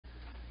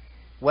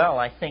Well,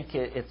 I think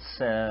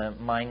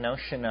my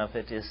notion of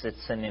it is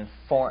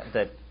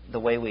that the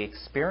way we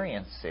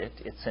experience it,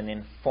 it's an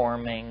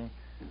informing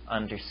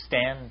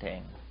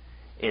understanding.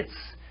 It's,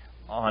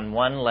 on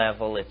one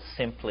level, it's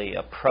simply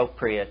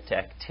appropriate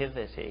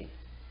activity,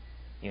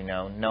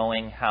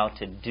 knowing how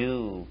to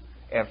do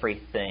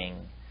everything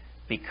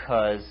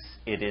because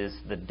it is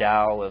the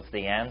Tao of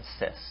the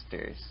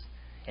ancestors.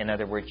 In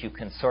other words, you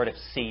can sort of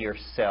see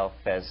yourself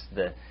as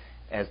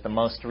the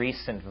most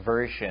recent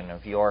version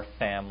of your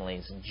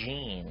family's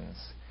genes.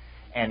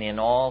 And in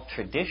all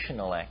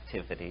traditional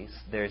activities,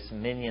 there's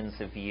millions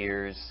of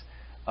years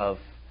of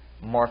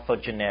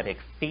morphogenetic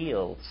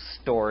fields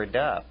stored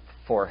up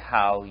for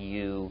how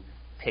you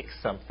pick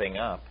something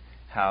up,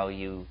 how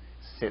you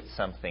sit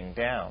something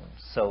down.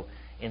 So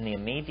in the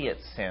immediate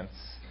sense,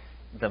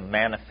 the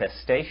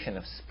manifestation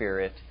of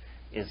spirit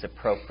is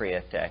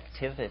appropriate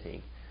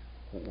activity.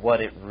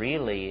 What it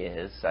really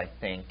is, I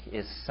think,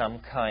 is some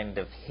kind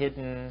of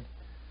hidden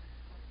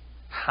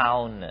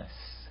how-ness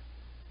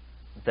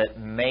that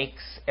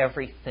makes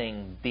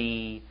everything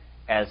be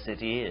as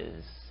it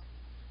is.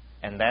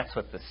 And that's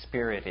what the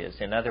spirit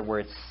is. In other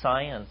words,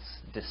 science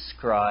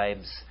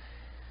describes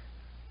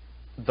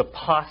the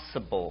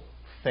possible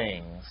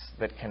things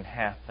that can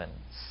happen.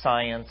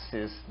 Science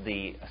is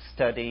the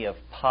study of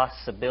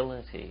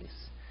possibilities.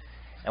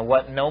 And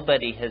what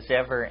nobody has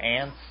ever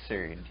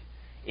answered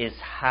is,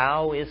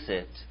 how is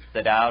it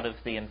that out of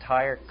the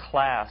entire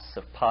class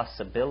of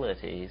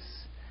possibilities,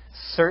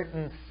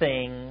 certain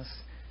things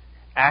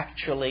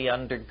actually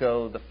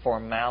undergo the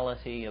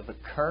formality of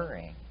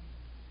occurring?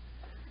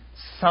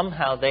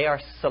 Somehow they are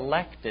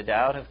selected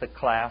out of the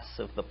class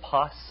of the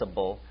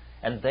possible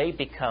and they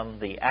become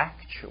the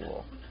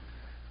actual.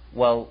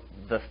 Well,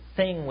 the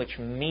thing which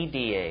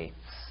mediates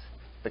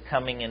the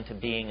coming into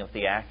being of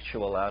the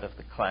actual out of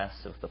the class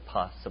of the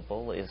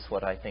possible is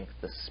what I think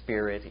the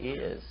spirit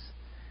is.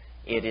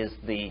 It is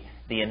the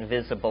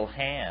invisible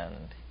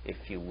hand,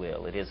 if you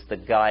will. It is the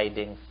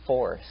guiding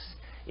force.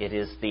 It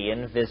is the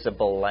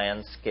invisible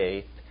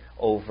landscape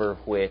over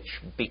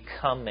which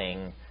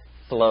becoming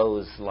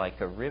flows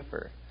like a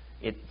river.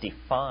 It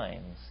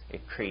defines,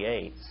 it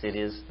creates. It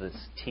is this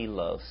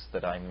telos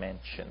that I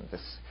mentioned,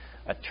 this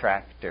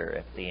attractor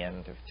at the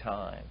end of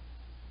time.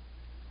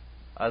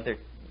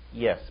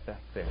 Yes,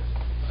 back there.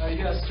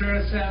 Yes,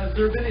 Terence, has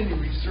there been any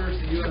research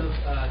that you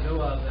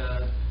know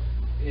of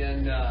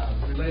in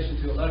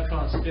relation to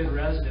electron spin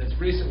resonance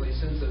recently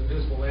since the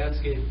invisible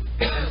landscape?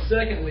 And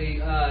secondly,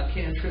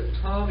 can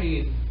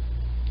tryptamine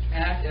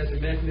act as a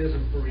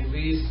mechanism for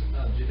release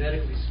of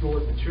genetically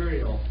stored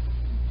material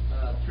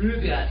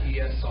through that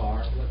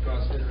ESR,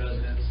 electron spin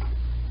resonance,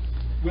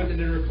 with an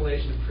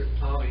interpolation of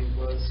tryptamine,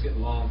 let's get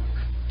along,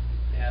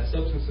 as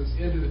substances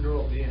into the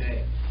neural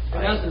DNA?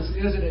 In essence,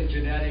 is that a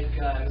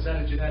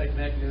genetic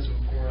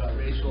mechanism for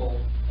racial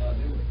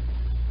memory?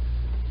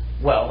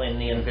 Well, in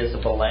the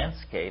invisible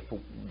landscape,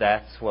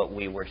 that's what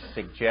we were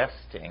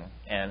suggesting.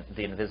 And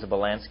the invisible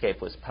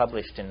landscape was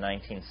published in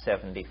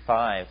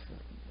 1975.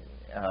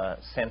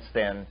 Since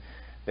then,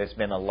 there's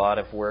been a lot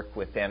of work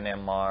with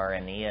NMR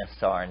and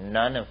ESR,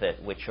 none of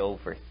it which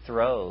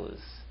overthrows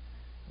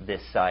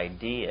this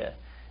idea.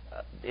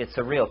 It's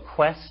a real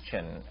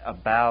question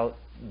about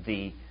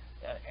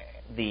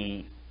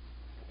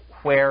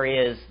where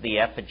is the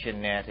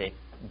epigenetic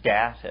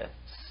data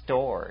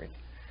stored?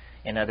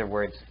 In other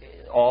words,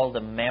 all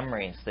the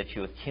memories that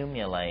you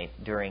accumulate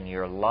during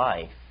your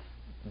life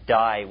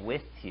die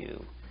with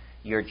you.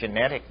 Your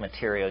genetic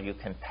material you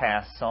can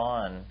pass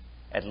on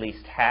at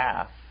least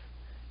half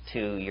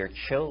to your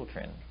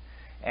children.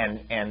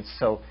 And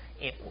so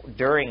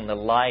during the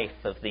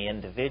life of the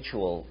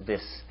individual,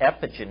 this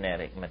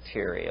epigenetic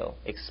material,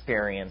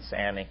 experience,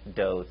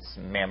 anecdotes,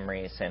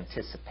 memories,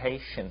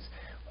 anticipations,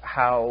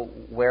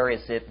 where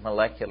is it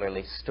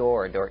molecularly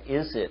stored, or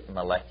is it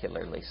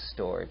molecularly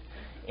stored?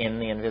 In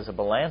the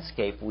invisible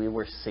landscape, we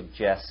were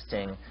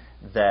suggesting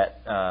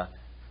that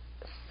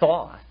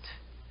thought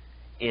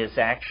is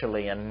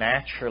actually a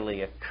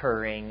naturally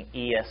occurring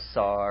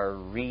ESR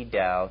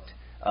readout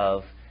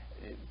of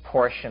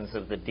portions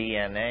of the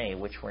DNA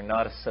which were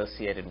not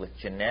associated with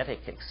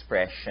genetic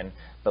expression,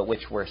 but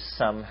which were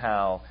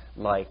somehow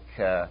like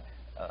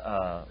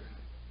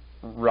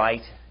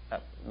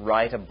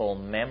writable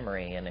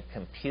memory in a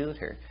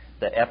computer.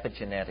 The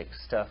epigenetic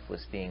stuff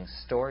was being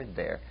stored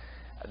there.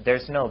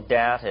 There's no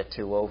data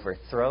to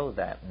overthrow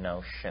that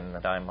notion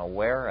that I'm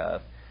aware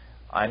of.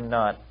 I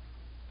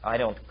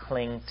don't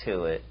cling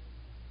to it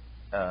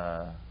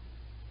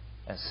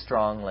as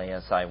strongly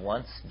as I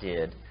once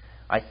did.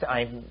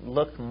 I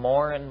look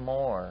more and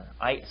more.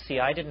 I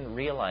didn't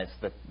realize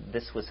that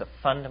this was a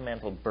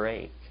fundamental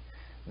break,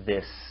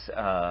 this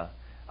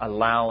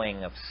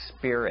allowing of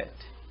spirit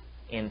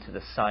into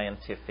the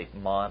scientific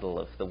model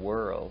of the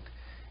world.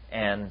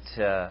 And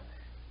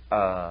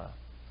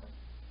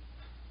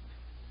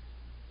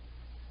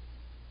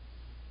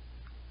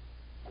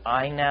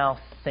I now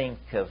think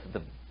of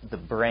the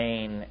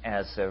brain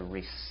as a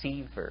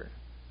receiver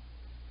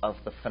of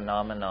the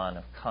phenomenon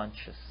of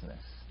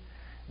consciousness.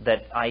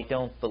 that I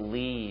don't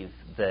believe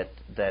that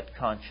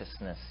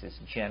consciousness is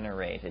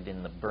generated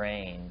in the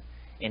brain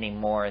any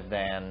more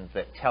than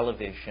that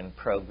television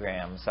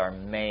programs are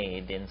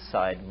made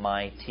inside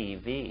my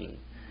TV.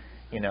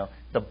 You know,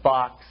 the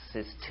box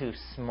is too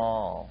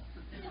small.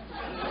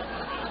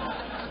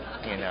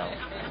 You know,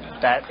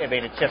 that, I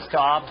mean, it just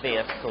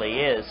obviously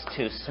is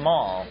too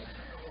small.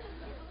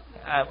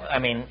 I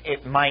mean,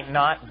 it might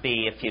not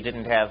be if you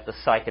didn't have the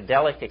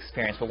psychedelic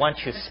experience, but once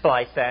you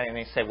splice that and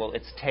you say, well,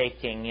 it's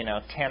taking,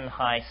 10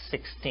 high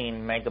 16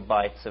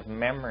 megabytes of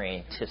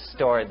memory to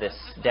store this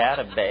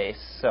database,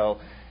 so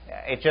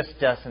it just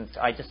doesn't,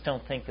 I just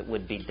don't think it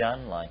would be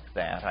done like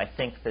that. I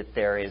think that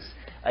there is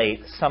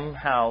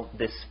somehow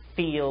this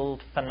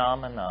field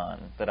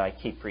phenomenon that I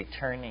keep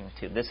returning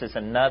to. This is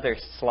another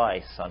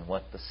slice on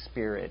what the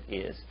spirit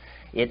is.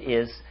 It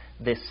is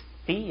this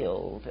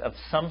field of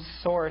some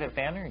sort of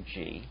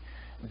energy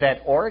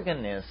that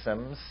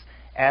organisms,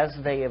 as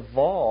they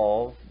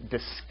evolve,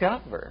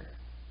 discover,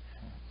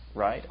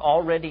 right?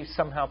 Already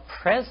somehow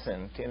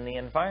present in the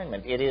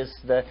environment. It is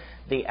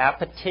the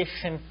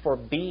appetition for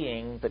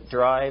being that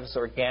drives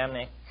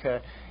organic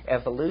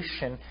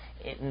evolution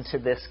into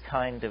this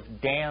kind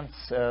of dance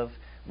of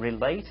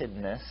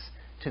relatedness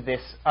to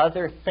this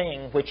other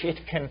thing which it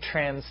can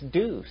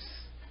transduce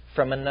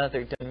from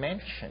another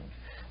dimension.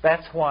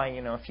 That's why,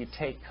 if you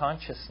take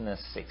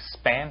consciousness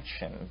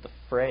expansion, the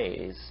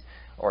phrase,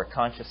 or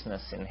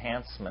consciousness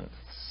enhancement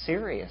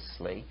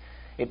seriously,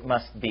 it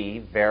must be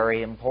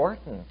very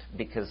important,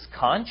 because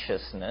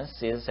consciousness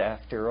is,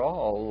 after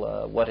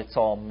all, what it's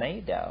all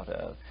made out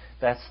of.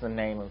 That's the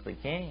name of the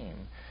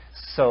game.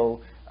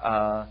 So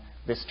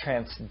this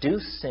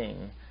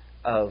transducing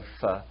of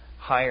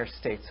higher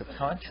states of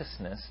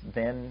consciousness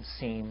then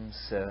seems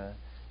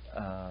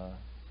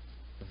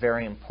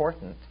very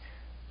important.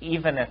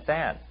 Even at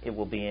that, it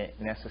will be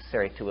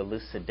necessary to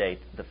elucidate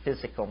the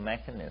physical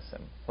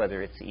mechanism,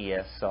 whether it's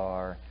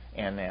ESR,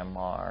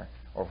 NMR,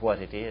 or what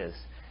it is.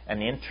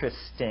 An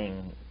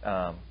interesting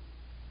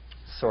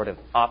sort of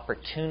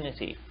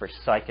opportunity for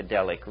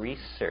psychedelic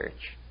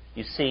research.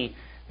 You see,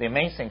 the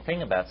amazing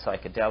thing about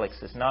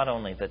psychedelics is not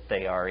only that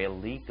they are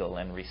illegal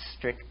and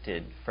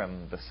restricted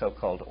from the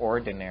so-called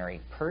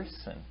ordinary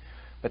person,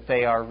 but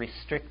they are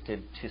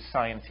restricted to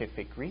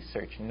scientific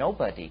research.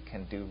 Nobody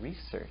can do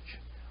research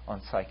on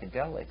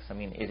psychedelics. I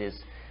mean, it is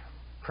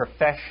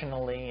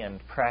professionally and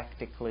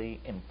practically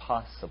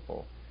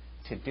impossible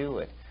to do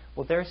it.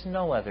 Well, there's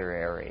no other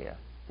area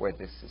where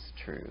this is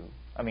true.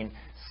 I mean,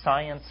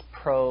 science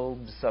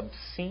probes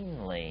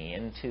obscenely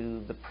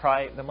into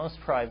the most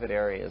private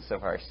areas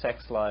of our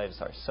sex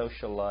lives, our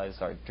social lives,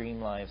 our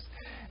dream lives.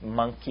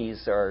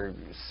 Monkeys are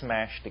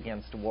smashed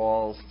against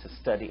walls to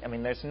study. I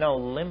mean, there's no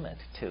limit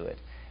to it.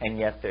 And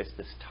yet there's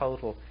this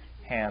total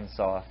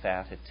hands-off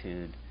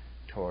attitude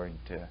toward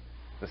the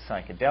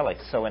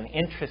psychedelics. So an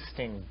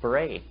interesting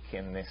break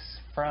in this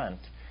front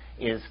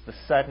is the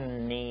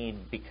sudden need,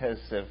 because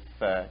of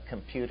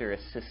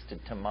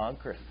computer-assisted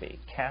tomography,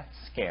 CAT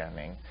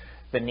scanning,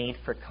 the need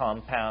for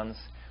compounds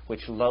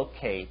which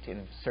locate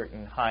in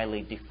certain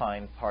highly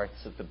defined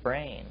parts of the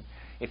brain.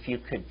 If you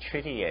could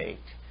tritiate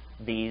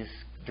these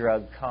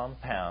drug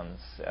compounds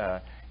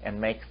and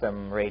make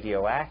them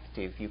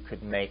radioactive, you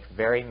could make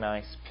very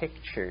nice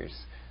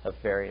pictures of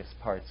various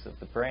parts of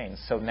the brain.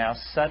 So now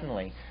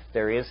suddenly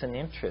there is an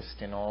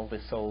interest in all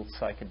this old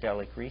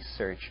psychedelic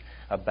research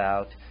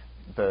about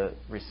the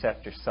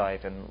receptor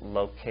site and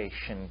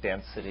location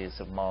densities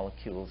of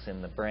molecules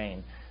in the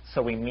brain.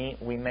 So we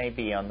may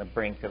be on the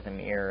brink of an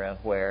era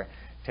where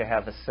to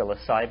have a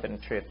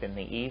psilocybin trip in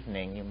the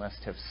evening, you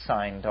must have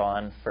signed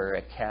on for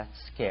a CAT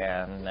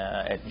scan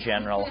at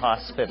General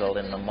Hospital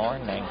in the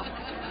morning.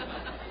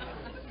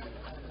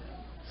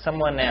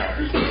 Someone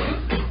else.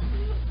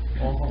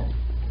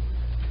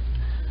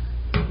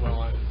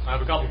 Well, I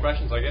have a couple of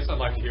questions. I guess I'd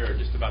like to hear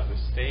just about the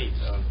state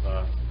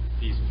of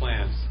these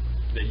plants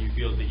that you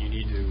feel that you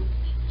need to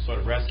sort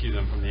of rescue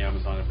them from the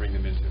Amazon and bring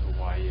them into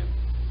Hawaii, and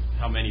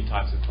how many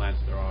types of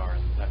plants there are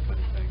and that kind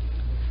of thing.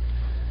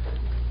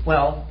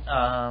 Well,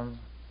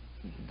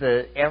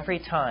 every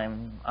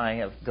time I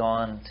have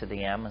gone to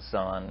the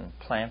Amazon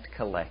plant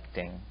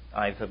collecting,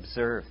 I've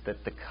observed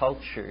that the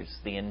cultures,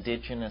 the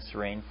indigenous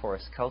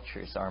rainforest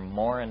cultures, are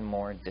more and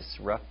more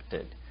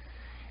disrupted.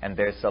 And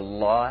there's a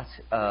lot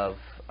of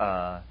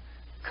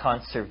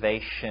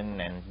conservation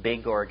and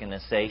big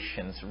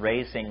organizations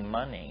raising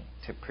money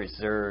to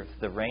preserve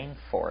the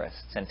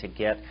rainforests and to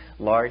get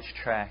large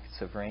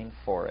tracts of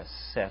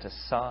rainforests set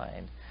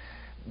aside.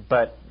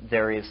 But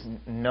there is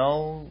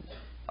no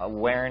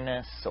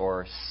awareness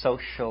or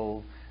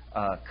social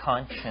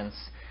conscience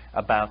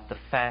about the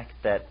fact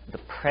that the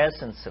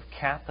presence of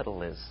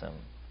capitalism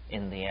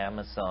in the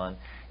Amazon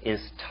is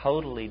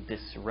totally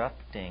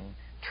disrupting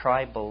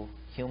tribal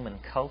human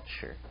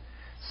culture.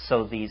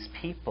 So these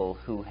people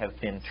who have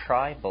been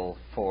tribal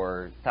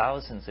for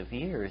thousands of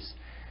years,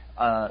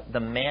 the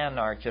men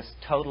are just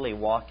totally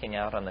walking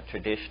out on the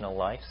traditional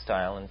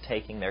lifestyle and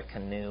taking their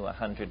canoe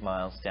 100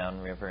 miles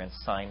downriver and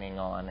signing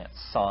on at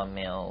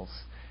sawmills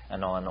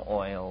and on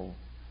oil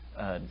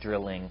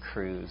drilling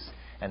crews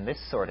and this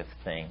sort of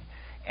thing.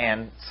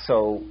 And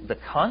so the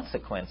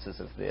consequences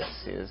of this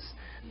is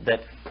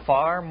that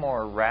far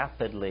more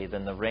rapidly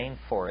than the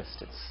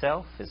rainforest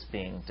itself is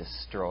being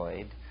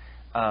destroyed,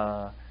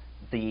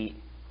 the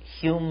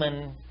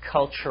human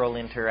cultural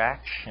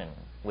interaction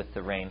with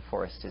the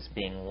rainforest is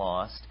being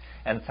lost,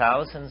 and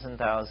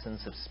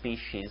thousands of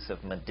species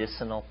of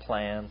medicinal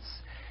plants,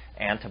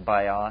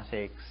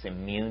 antibiotics,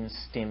 immune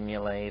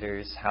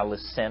stimulators,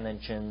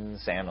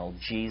 hallucinogens,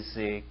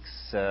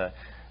 analgesics,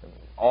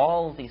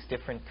 all these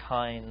different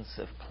kinds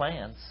of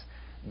plants,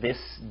 this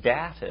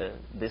data,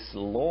 this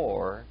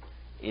lore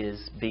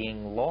is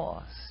being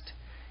lost.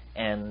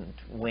 And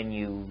when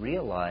you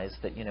realize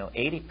that,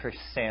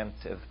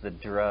 80% of the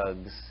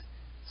drugs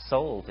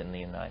sold in the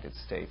United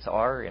States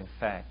are in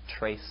fact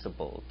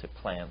traceable to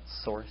plant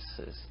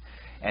sources.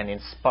 And in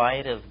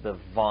spite of the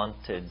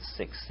vaunted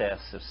success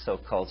of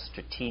so-called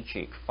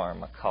strategic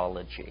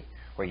pharmacology,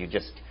 where you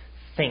just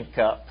think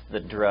up the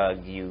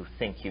drug you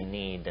think you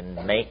need and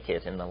make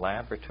it in the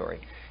laboratory,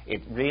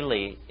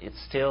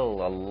 it's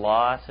still a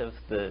lot of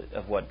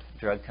what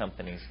drug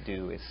companies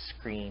do is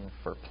screen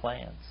for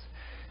plants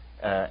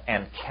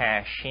and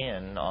cash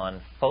in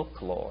on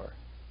folklore,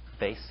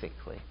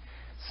 basically.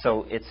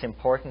 So it's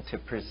important to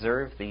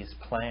preserve these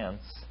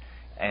plants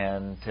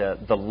and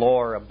the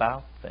lore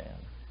about them,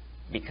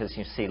 because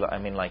you see,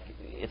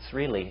 it's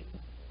really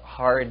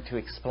hard to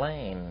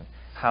explain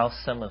how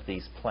some of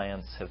these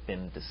plants have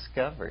been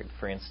discovered.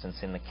 For instance,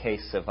 in the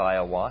case of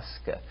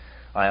ayahuasca,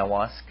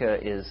 ayahuasca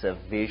is a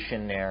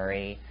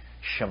visionary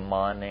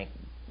shamanic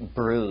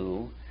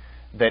brew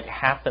that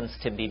happens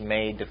to be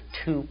made of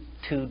two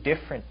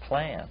different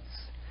plants.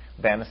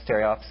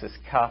 Banisteriopsis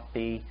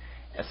caapi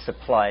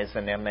supplies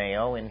an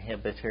MAO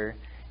inhibitor,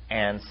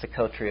 and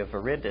Psychotria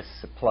viridis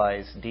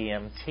supplies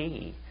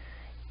DMT.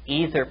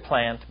 Either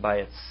plant by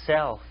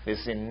itself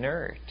is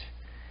inert,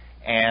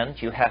 and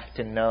you have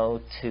to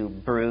know to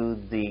brew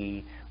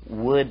the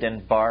wood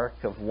and bark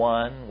of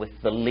one with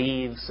the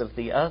leaves of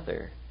the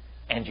other,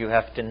 and you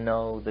have to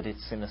know that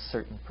it's in a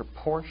certain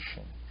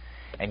proportion,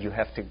 and you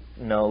have to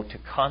know to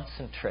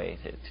concentrate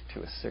it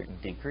to a certain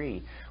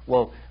degree.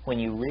 Well, when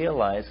you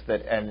realize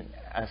that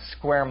a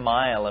square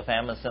mile of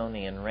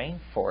Amazonian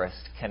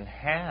rainforest can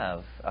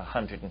have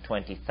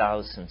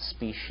 120,000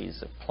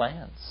 species of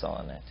plants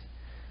on it,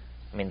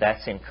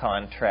 that's in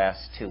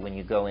contrast to when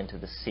you go into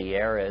the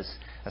Sierras,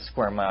 a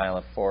square mile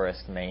of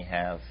forest may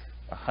have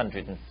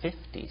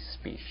 150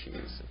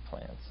 species of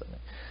plants in it.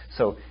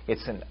 So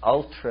it's an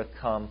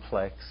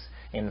ultra-complex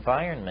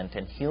environment,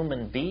 and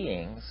human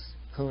beings,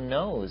 who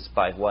knows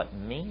by what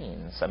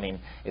means?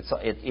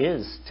 It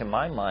is, to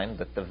my mind,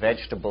 that the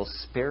vegetable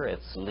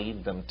spirits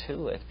lead them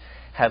to it,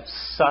 have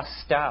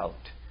sussed out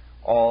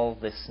all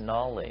this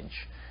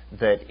knowledge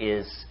that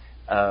is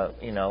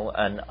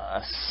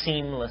a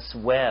seamless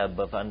web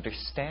of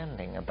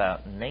understanding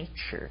about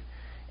nature.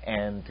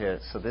 And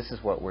so this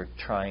is what we're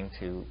trying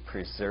to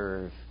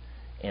preserve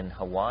in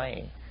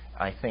Hawaii.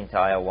 I think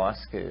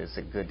ayahuasca is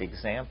a good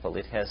example.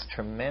 It has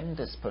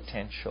tremendous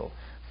potential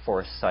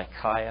for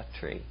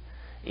psychiatry.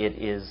 It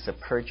is a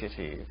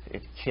purgative.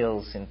 It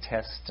kills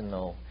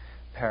intestinal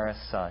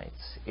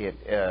parasites. It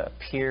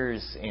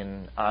appears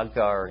in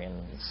agar,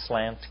 in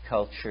slant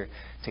culture,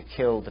 to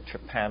kill the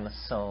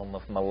trypanosome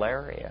of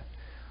malaria.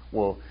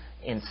 Well,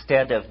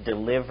 instead of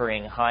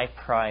delivering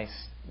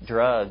high-priced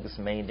drugs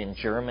made in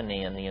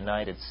Germany and the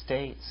United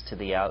States to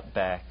the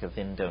outback of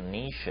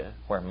Indonesia,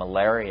 where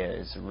malaria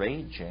is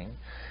raging,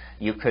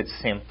 you could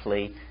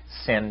simply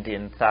send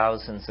in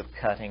thousands of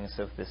cuttings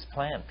of this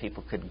plant.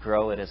 People could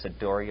grow it as a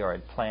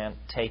dooryard plant,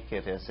 take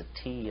it as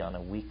a tea on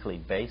a weekly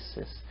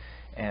basis,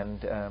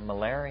 and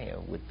malaria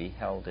would be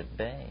held at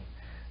bay.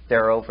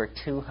 There are over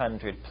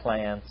 200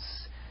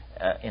 plants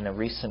in a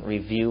recent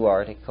review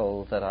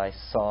article that I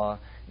saw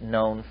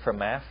known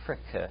from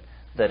Africa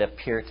that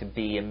appear to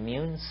be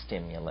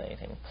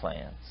immune-stimulating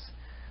plants.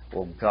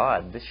 Well,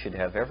 God, this should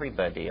have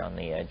everybody on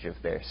the edge of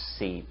their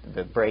seat.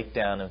 The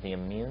breakdown of the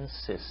immune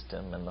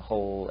system and the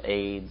whole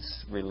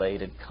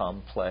AIDS-related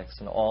complex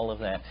and all of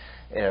that,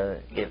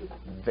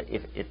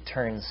 it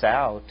turns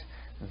out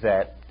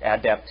that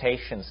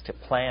adaptations to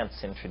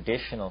plants in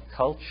traditional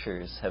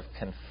cultures have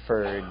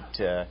conferred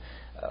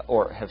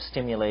or have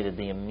stimulated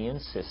the immune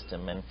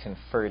system and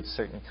conferred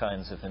certain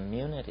kinds of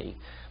immunity.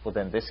 Well,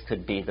 then this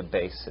could be the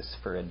basis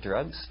for a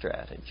drug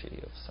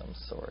strategy of some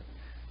sort,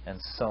 and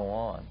so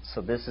on.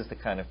 So this is the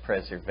kind of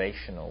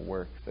preservational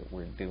work that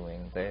we're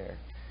doing there.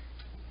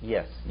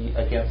 Yes,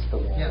 against the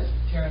wall. Yes,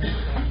 Terence,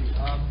 thank you.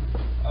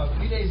 A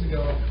few days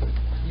ago,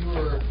 you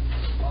were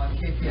on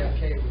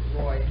KPFK with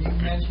Roy, and you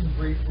mentioned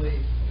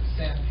briefly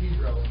San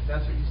Pedro.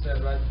 That's what you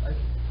said, right?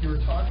 You were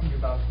talking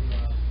about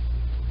the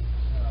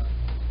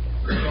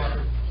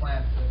water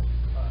plant, the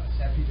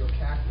San Pedro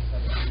cactus.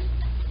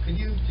 Could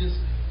you just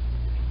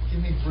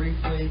give me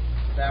briefly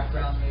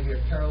background, maybe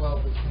a parallel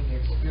between the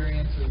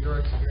experience or your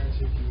experience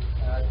if you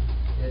had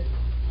it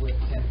with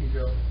San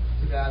Pedro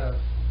to that of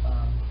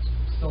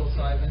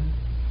psilocybin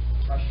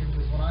mushroom?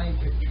 Because when I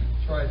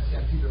tried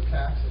San Pedro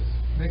cactus,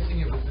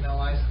 mixing it with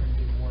vanilla ice cream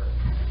didn't work.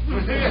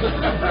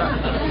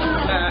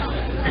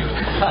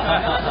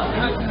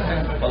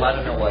 Well, I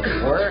don't know what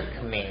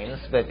work means,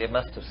 but it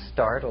must have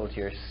startled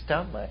your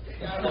stomach.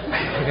 It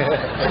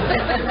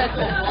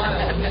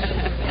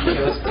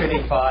was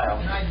pretty vile.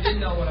 And I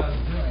didn't know what I was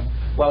doing.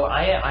 Well,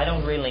 I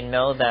don't really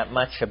know that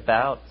much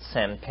about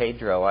San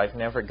Pedro. I've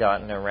never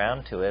gotten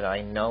around to it.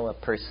 I know a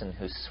person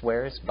who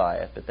swears by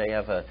it, but they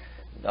have a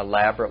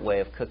elaborate way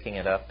of cooking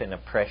it up in a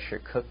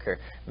pressure cooker.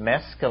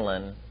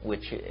 Mescaline,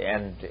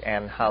 and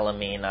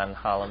anhalamine,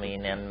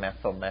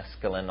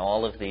 N-methylmescaline,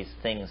 all of these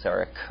things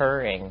are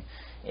occurring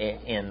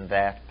in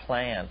that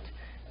plant.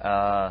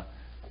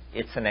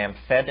 It's an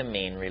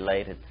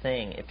amphetamine-related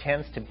thing. It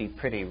tends to be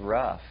pretty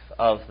rough.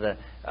 Of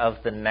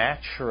the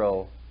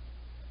natural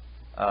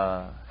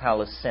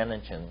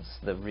hallucinogens,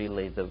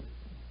 the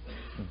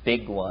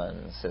big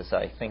ones, as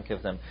I think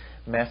of them,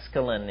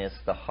 mescaline is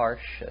the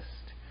harshest.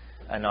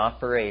 An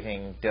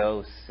operating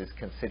dose is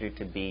considered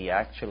to be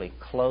actually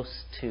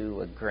close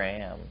to a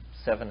gram,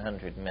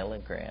 700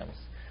 milligrams,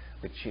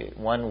 which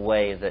one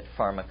way that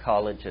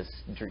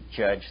pharmacologists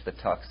judge the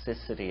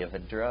toxicity of a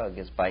drug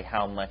is by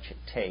how much it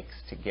takes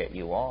to get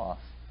you off.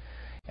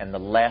 And the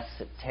less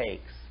it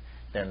takes,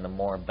 then the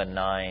more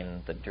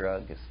benign the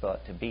drug is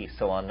thought to be.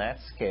 So on that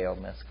scale,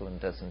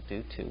 mescaline doesn't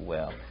do too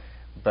well.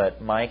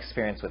 But my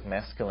experience with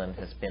mescaline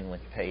has been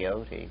with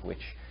peyote,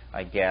 which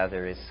I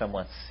gather is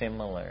somewhat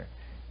similar.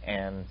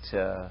 And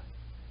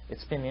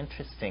it's been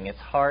interesting. It's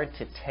hard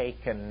to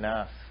take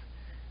enough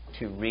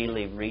to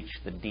really reach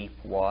the deep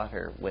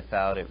water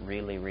without it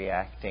really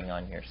reacting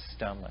on your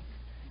stomach.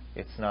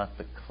 It's not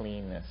the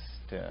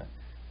cleanest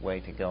way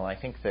to go. I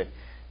think that,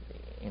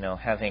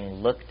 having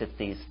looked at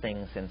these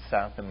things in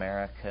South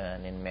America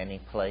and in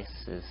many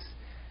places,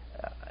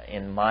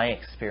 in my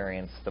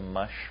experience, the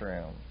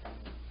mushroom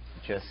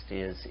just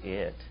is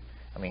it.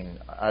 I mean,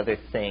 other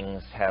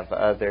things have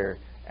other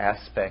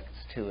aspects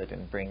to it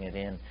and bring it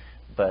in,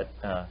 but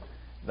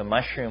the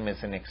mushroom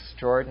is an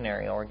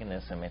extraordinary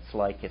organism. It's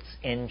like it's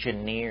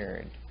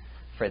engineered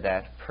for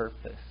that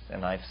purpose.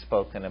 And I've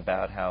spoken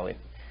about how it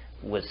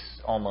was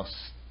almost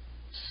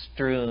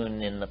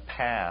strewn in the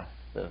path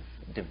of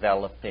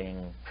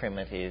developing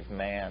primitive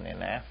man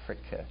in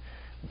Africa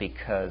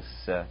because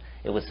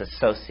it was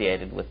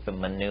associated with the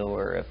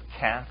manure of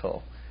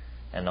cattle,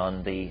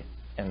 and the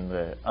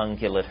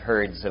ungulate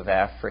herds of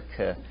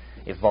Africa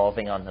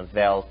evolving on the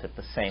veldt at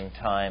the same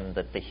time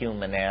that the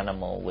human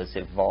animal was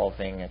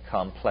evolving a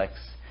complex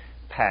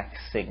pack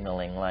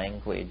signaling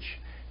language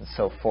and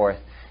so forth.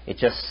 It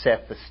just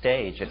set the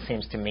stage. It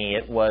seems to me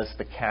it was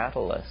the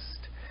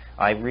catalyst.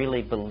 I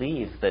really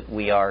believe that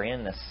we are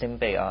in a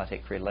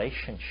symbiotic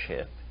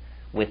relationship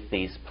with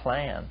these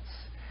plants,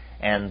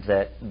 and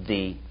that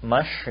the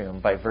mushroom,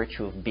 by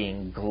virtue of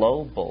being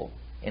global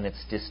in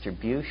its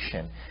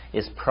distribution,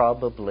 is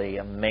probably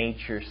a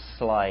major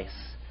slice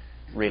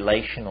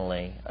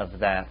relationally of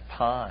that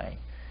pie.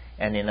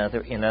 And in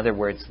other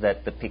words,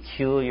 that the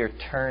peculiar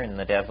turn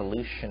that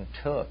evolution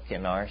took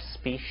in our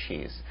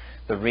species,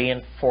 the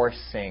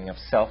reinforcing of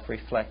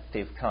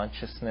self-reflective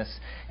consciousness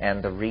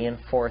and the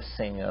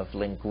reinforcing of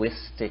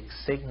linguistic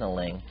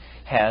signaling,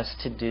 has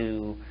to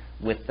do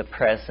with the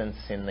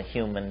presence in the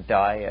human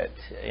diet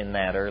in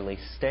that early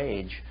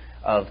stage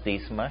of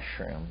these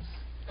mushrooms.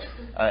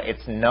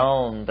 It's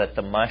known that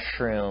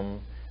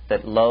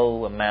that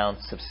low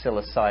amounts of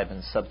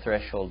psilocybin,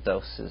 subthreshold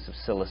doses of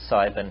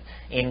psilocybin,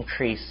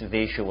 increase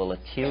visual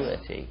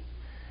acuity.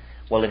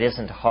 Well, it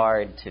isn't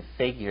hard to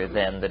figure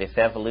then that if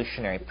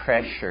evolutionary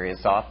pressure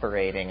is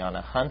operating on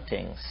a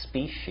hunting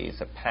species,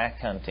 a pack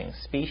hunting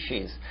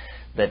species,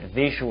 that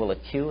visual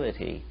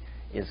acuity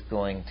is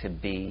going to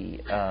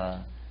be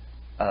at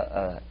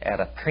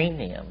a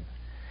premium.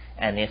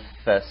 And if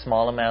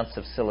small amounts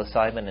of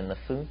psilocybin in the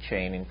food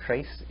chain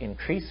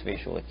increase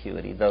visual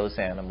acuity, those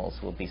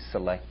animals will be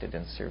selected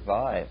and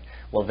survive.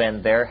 Well,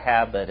 then their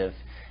habit of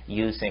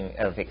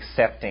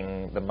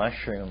accepting the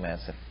mushroom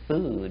as a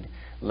food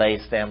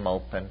lays them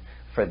open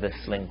for this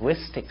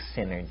linguistic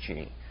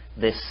synergy,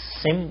 this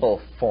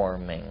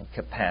symbol-forming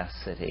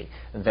capacity.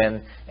 And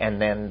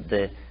then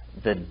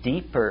the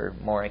deeper,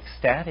 more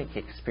ecstatic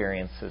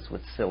experiences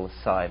with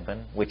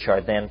psilocybin, which are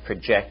then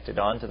projected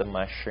onto the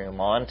mushroom,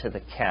 onto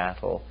the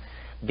cattle,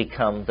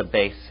 become the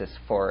basis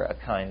for a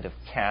kind of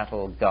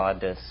cattle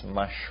goddess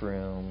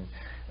mushroom,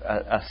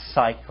 a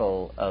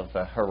cycle of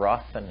a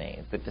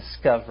hierophany, the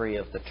discovery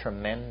of the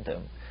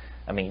tremendum.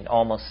 I mean,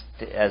 almost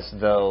as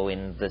though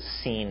in the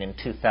scene in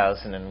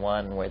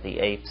 2001 where the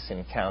apes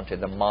encounter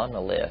the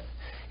monolith,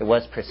 it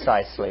was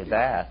precisely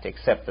that,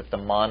 except that the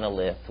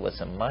monolith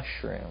was a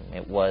mushroom.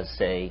 It was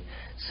a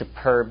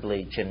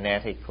superbly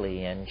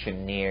genetically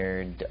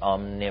engineered,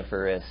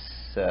 omnivorous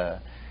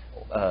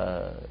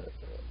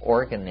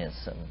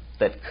organism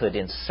that could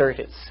insert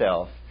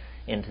itself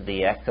into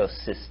the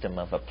ecosystem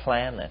of a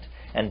planet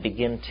and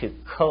begin to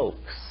coax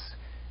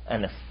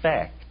an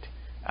effect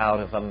out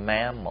of a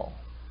mammal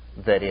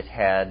that it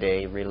had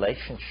a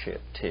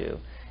relationship to.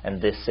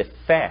 And this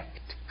effect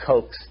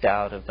coaxed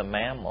out of the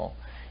mammal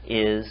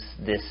is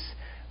this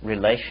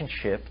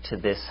relationship to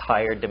this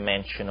higher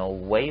dimensional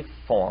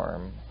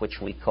waveform, which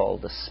we call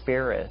the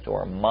spirit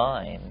or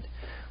mind,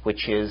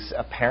 which is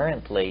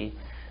apparently,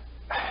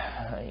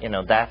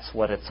 that's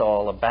what it's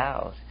all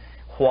about.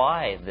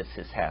 Why this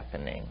is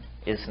happening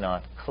is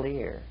not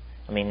clear.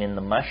 I mean, in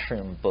the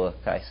mushroom book,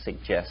 I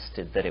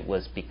suggested that it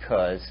was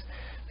because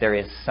there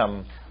is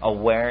some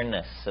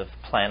awareness of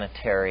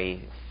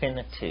planetary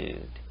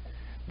finitude,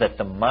 that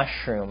the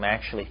mushroom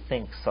actually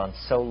thinks on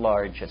so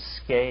large a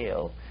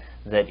scale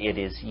that it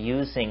is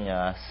using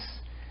us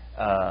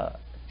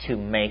to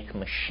make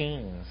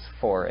machines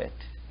for it,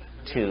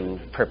 to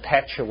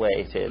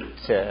perpetuate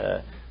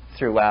it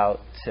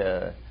throughout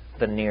the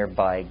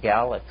nearby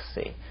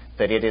galaxy,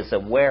 that it is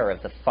aware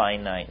of the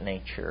finite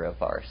nature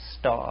of our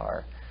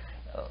star.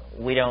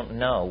 We don't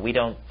know. We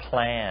don't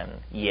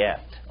plan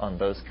yet on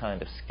those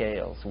kind of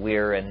scales.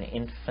 We're an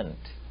infant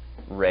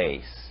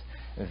race,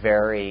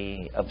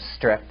 very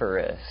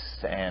obstreperous,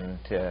 and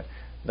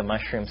the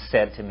mushroom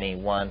said to me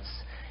once,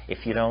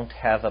 if you don't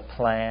have a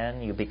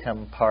plan, you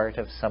become part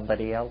of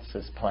somebody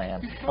else's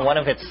plan. And one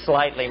of its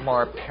slightly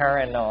more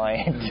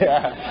paranoid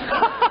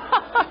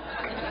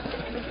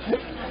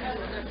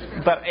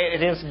but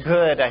it is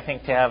good, I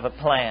think, to have a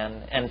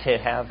plan and to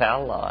have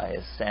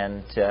allies.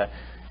 And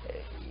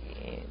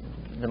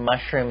the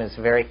mushroom is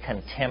very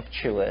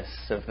contemptuous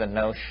of the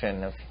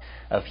notion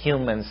of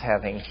humans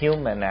having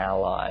human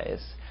allies.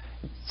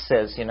 It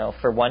says,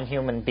 for one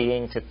human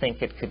being to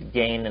think it could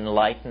gain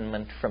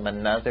enlightenment from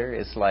another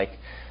is like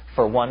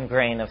for one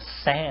grain of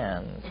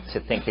sand to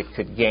think it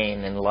could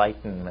gain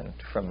enlightenment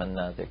from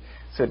another.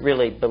 So it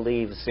really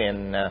believes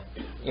in,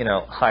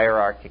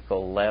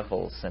 hierarchical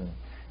levels and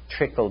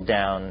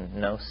trickle-down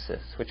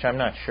gnosis, which I'm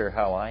not sure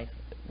how I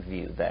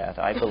view that.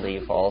 I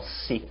believe all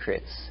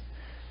secrets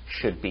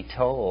should be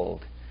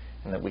told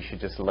and that we should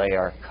just lay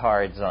our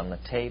cards on the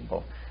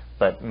table.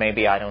 But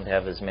maybe I don't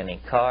have as many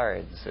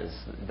cards as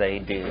they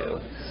do,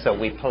 so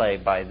we play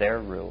by their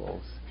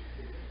rules.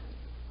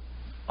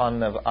 On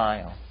the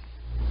aisle.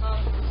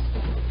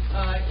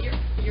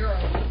 You're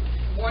a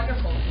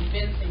wonderful,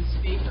 convincing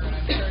speaker, and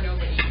I'm sure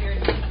nobody here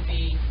needs to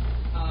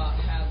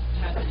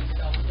has any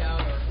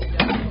self-doubt or doubt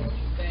about what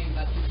you're saying.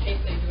 But in case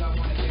they do, I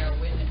want to bear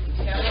witness and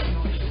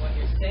testimony to what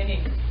you're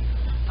saying.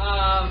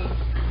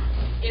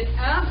 It's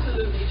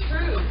absolutely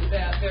true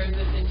that there's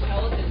this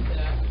intelligence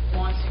that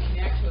wants to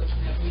connect to us,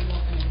 and that we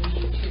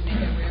should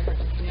make every effort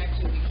to connect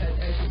to, because,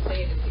 as you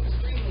say, it is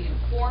extremely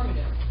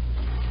informative.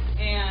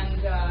 And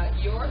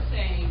you're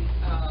saying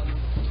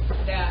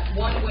that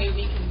one way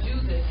we can do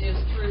this is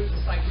through the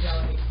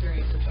psychedelic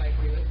experience, which I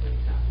agree with,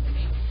 it's happened to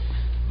me.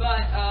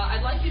 But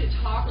I'd like you to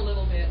talk a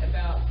little bit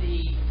about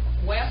the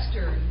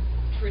Western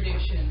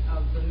tradition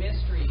of the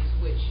mysteries,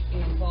 which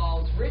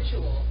involves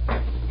ritual,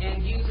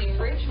 and using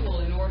ritual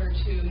in order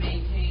to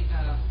maintain,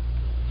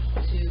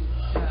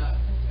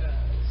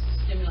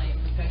 stimulate,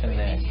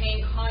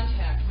 maintain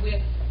contact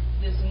with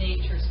this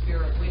nature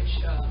spirit,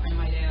 which I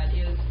might add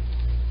is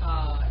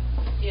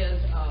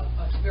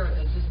a spirit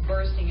that's just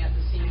bursting at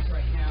the seams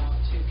right now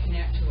to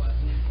connect to us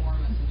and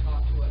inform us and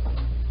talk to us and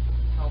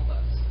help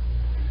us.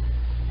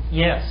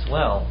 Yes,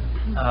 well,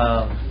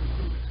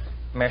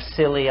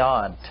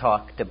 Merciliade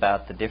talked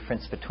about the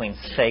difference between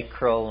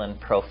sacral and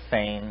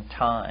profane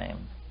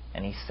time.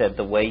 And he said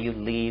the way you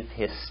leave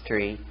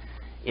history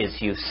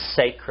is you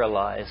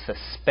sacralize a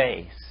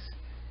space.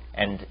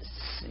 And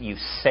you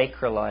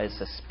sacralize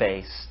a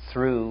space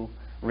through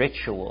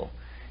ritual.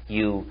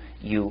 You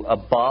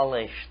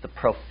abolish the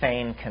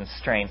profane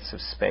constraints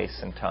of space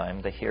and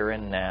time, the here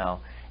and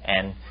now,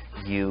 and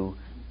you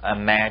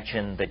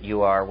imagine that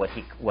you are what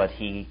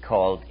he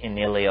called in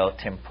ilio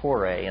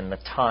tempore, in the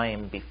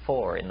time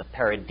before, in the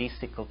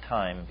paradisical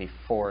time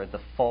before the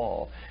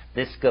fall.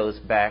 This goes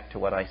back to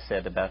what I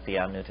said about the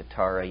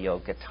Anuttara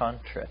Yoga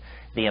Tantra,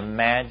 the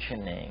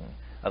imagining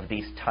of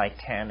these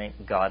titanic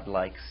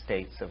godlike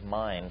states of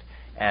mind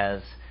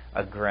as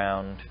a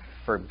ground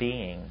for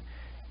being.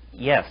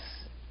 Yes,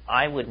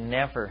 I would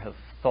never have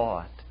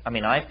thought,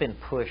 I've been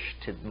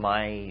pushed to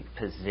my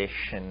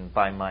position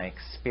by my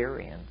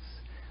experience.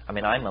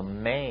 I'm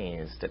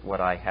amazed at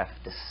what I have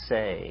to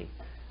say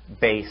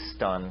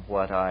based on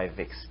what I've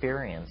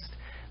experienced,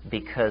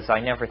 because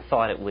I never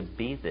thought it would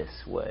be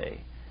this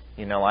way.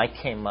 I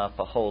came up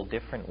a whole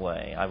different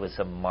way. I was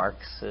a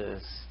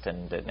Marxist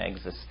and an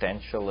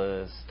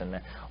existentialist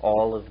and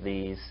all of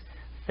these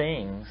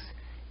things,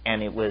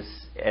 and it was,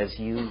 as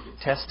you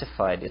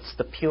testified, it's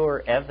the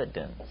pure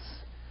evidence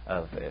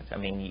of it.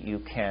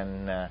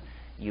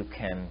 You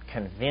can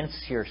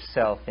convince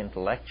yourself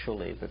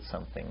intellectually that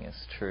something is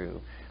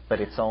true, but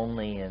it's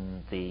only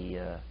in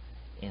the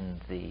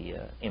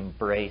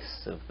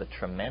embrace of the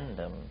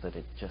tremendum that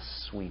it just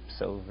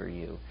sweeps over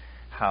you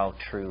how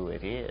true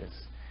it is.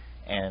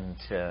 And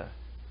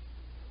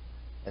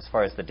as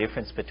far as the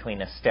difference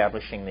between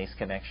establishing these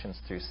connections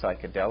through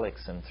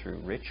psychedelics and through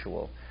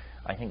ritual,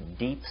 I think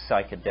deep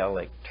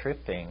psychedelic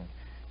tripping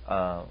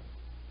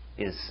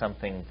is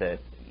something that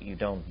you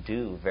don't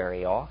do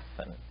very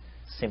often,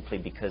 simply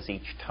because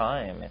each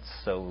time it's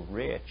so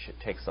rich, it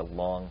takes a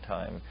long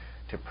time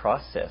to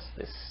process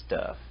this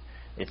stuff.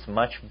 It's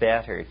much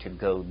better to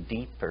go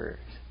deeper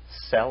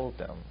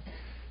seldom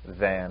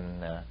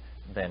than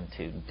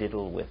to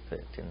diddle with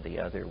it in the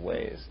other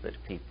ways that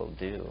people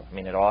do. I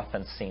mean, it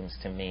often seems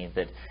to me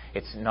that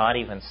it's not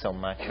even so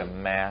much a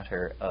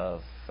matter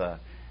of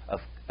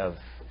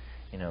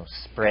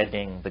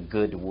spreading the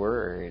good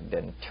word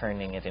and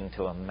turning it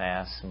into a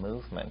mass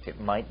movement. It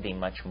might be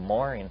much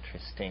more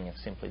interesting if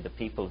simply the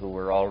people who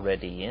were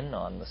already in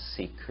on the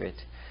secret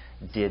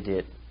did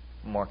it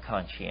more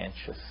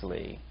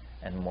conscientiously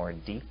and more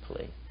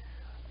deeply.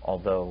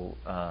 Although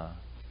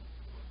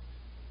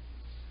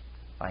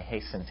I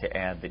hasten to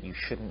add that you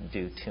shouldn't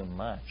do too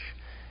much.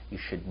 You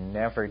should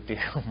never do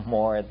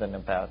more than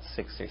about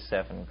 6 or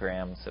 7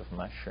 grams of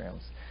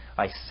mushrooms.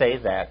 I say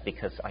that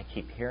because I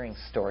keep hearing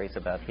stories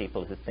about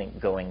people who think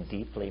going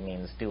deeply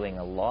means doing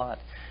a lot,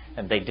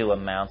 and they do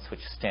amounts which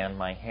stand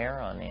my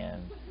hair on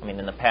end. I mean,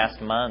 in the past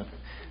month,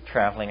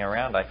 traveling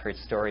around, I've heard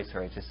stories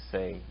where I just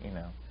say,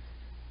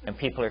 and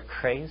people are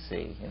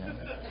crazy,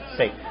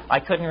 say, I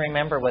couldn't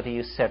remember whether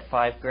you said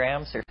 5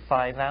 grams or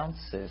 5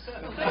 ounces.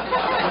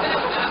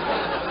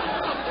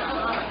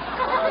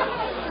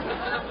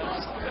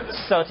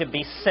 So to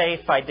be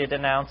safe, I did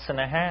 1.5 ounces.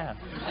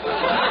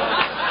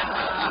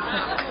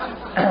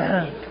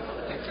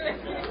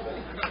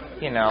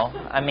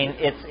 I mean,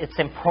 it's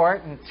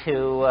important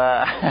to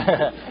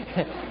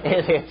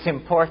it's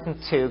important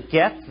to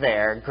get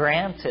there,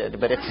 granted,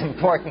 but it's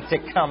important to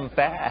come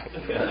back.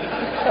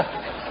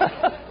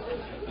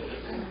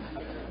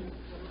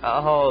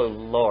 Oh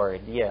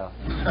Lord, yeah.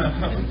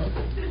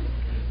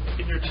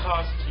 In your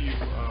talk, you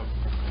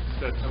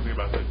said something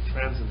about the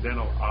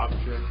transcendental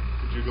object.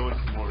 Could you go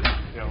into more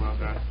detail on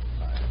that?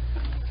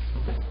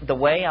 The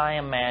way I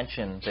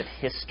imagine that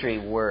history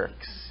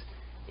works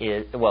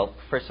is, well,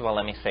 first of all,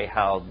 let me say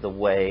how the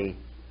way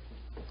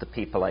the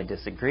people I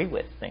disagree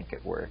with think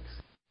it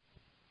works.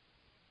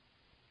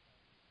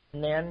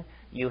 And then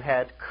you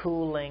had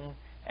cooling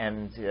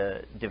and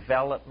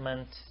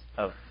development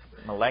of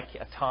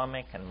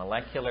atomic and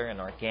molecular and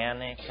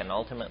organic and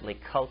ultimately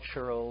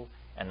cultural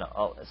and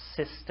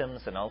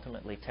systems and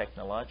ultimately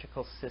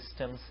technological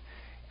systems.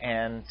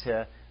 And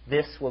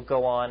this will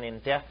go on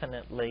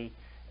indefinitely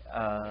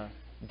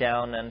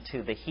down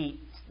unto the heat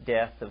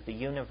death of the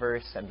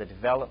universe, and the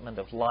development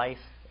of life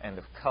and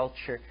of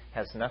culture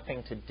has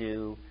nothing to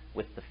do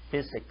with the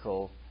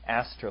physical,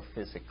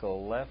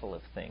 astrophysical level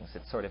of things.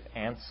 It's sort of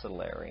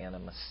ancillary and a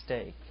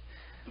mistake.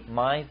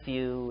 My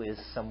view is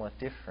somewhat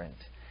different.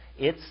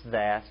 It's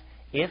that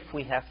if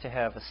we have to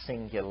have a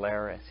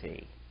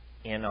singularity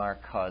in our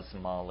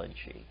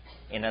cosmology,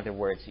 in other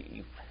words,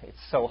 it's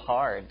so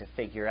hard to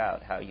figure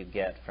out how you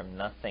get from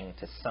nothing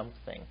to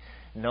something.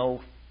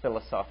 No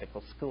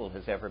philosophical school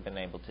has ever been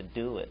able to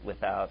do it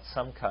without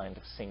some kind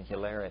of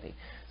singularity.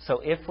 So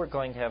if we're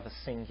going to have a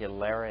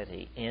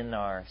singularity in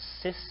our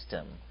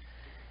system,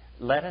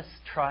 let us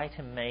try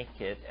to make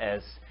it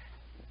as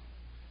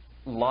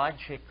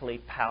logically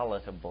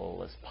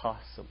palatable as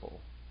possible.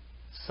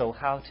 So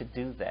how to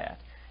do that?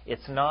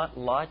 It's not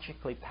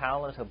logically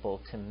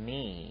palatable to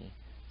me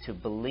to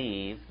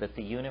believe that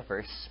the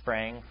universe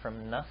sprang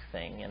from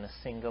nothing in a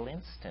single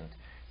instant.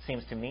 It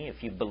seems to me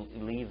if you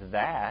believe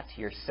that,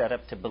 you're set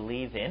up to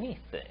believe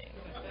anything.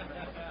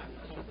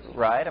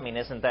 Right? I mean,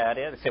 isn't that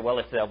it? Say, well,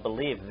 if they'll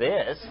believe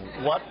this,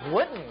 what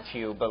wouldn't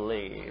you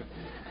believe?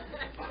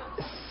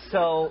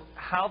 So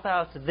how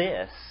about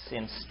this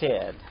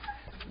instead?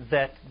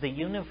 That the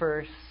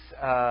universe,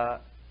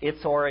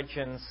 its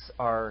origins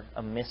are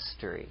a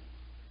mystery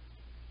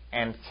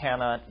and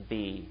cannot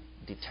be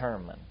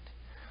determined.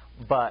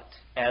 But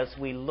as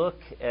we look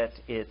at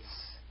its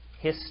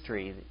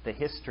history, the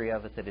history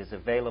of it that is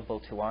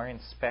available to our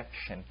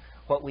inspection,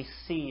 what we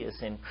see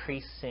is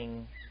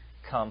increasing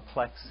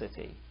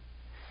complexity,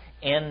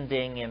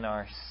 ending in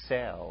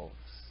ourselves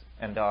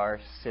and our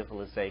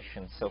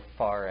civilization so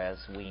far as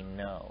we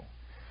know.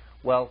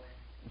 Well,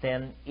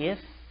 then if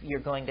you're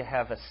going to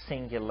have a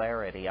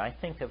singularity, I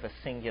think of a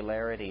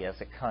singularity as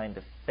a kind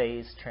of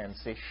phase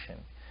transition.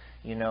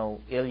 You know,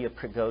 Ilya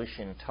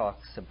Prigozhin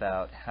talks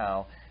about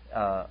how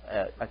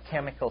a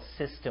chemical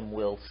system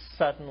will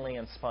suddenly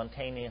and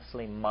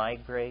spontaneously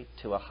migrate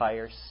to a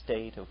higher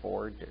state of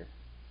order.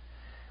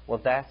 Well,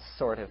 that's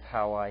sort of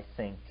how I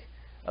think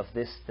of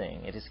this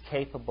thing. It is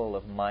capable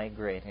of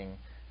migrating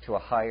to a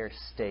higher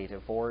state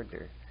of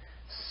order.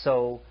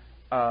 So,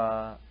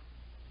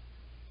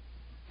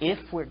 if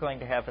we're going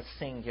to have a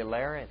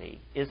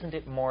singularity, isn't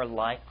it more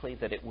likely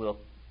that it will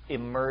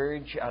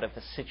emerge out of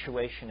a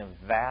situation of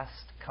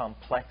vast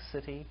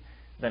complexity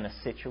than a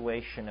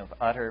situation of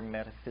utter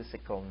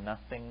metaphysical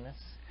nothingness?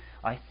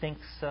 I think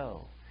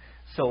so.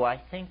 So I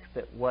think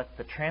that what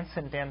the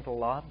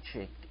transcendental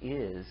object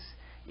is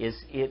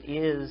it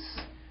is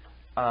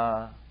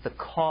the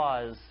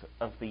cause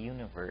of the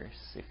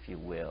universe, if you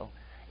will,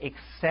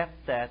 except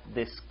that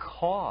this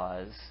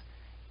cause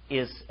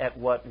is at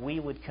what we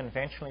would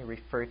conventionally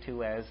refer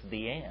to as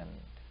the end.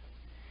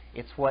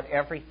 It's what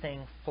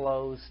everything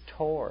flows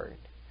toward.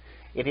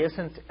 It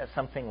isn't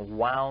something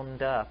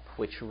wound up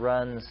which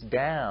runs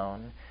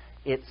down.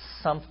 It's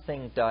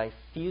something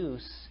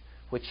diffuse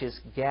which is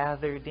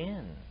gathered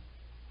in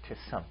to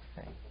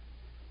something.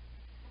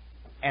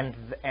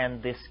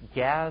 And this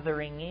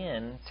gathering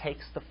in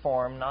takes the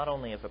form not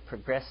only of a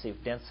progressive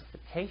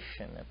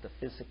densification at the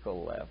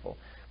physical level,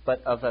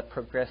 but of a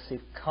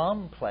progressive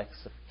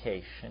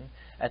complexification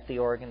at the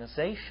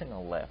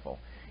organizational level.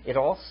 It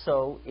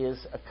also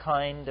is a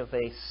kind of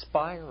a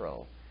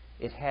spiral.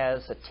 It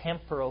has a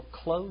temporal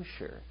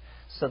closure,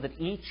 so that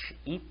each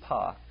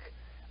epoch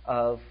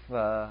of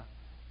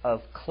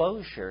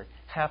closure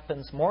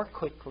happens more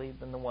quickly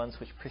than the ones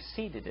which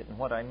preceded it. And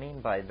what I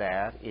mean by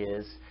that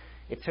is,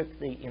 it took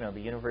the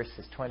universe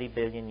is 20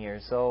 billion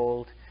years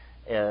old.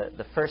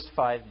 The first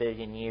 5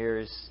 billion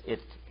years, the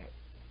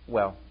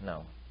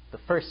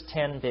first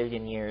 10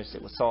 billion years,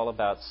 it was all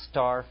about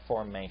star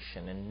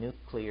formation and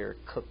nuclear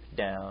cook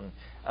down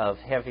of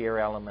heavier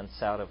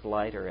elements out of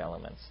lighter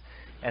elements.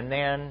 And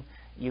then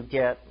you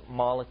get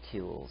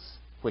molecules,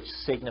 which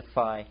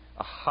signify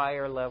a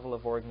higher level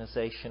of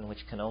organization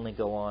which can only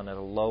go on at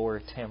a lower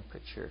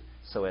temperature.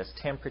 So as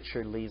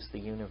temperature leaves the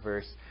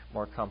universe,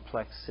 more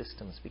complex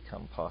systems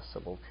become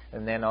possible.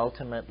 And then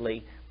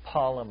ultimately,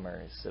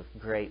 polymers of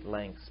great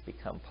lengths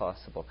become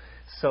possible.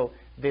 So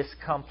this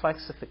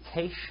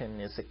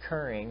complexification is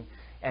occurring,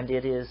 and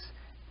it is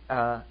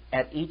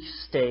at each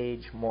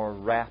stage more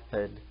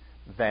rapid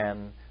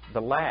than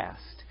the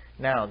last.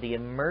 Now, the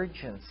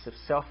emergence of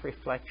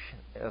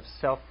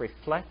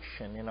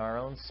self-reflection in our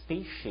own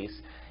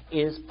species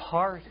is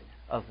part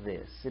of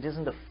this. It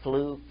isn't a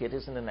fluke. It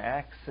isn't an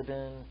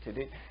accident.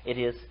 It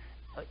is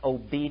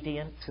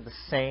obedient to the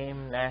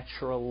same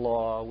natural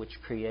law which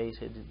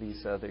created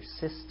these other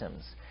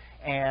systems.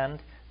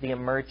 And the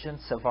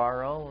emergence of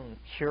our own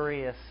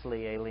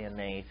curiously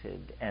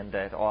alienated and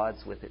at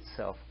odds with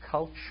itself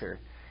culture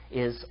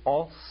is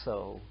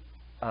also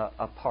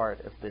a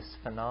part of this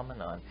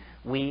phenomenon.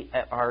 We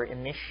are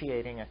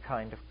initiating a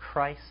kind of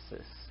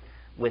crisis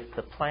with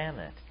the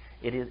planet.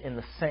 It is in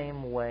the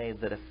same way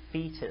that a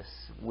fetus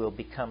will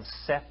become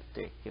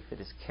septic if it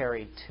is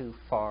carried too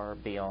far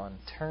beyond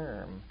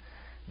term.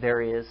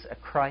 There is a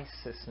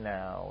crisis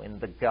now in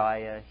the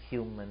Gaia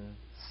human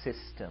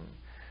system.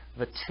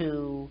 The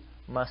two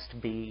must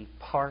be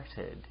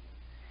parted.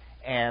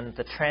 And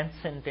the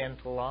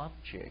transcendental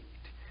object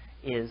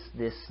is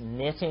this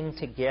knitting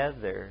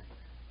together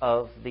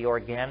of the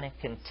organic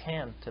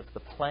intent of the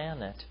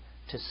planet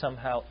to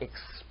somehow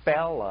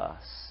expel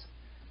us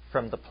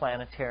from the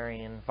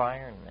planetary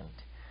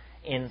environment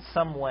in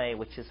some way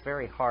which is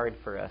very hard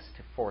for us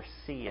to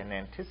foresee and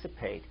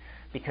anticipate,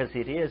 because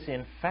it is,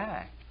 in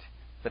fact,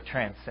 the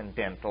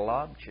transcendental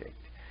object.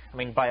 I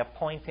mean, by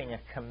appointing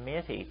a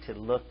committee to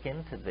look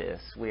into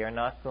this, we are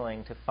not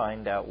going to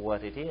find out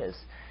what it is.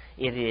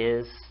 It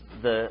is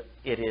the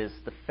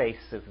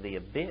face of the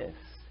abyss.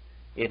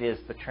 It is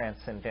the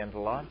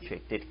transcendental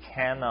object. It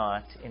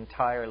cannot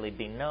entirely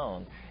be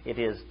known. It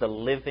is the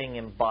living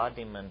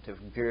embodiment of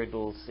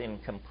Gödel's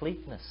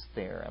incompleteness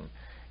theorem.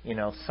 You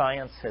know,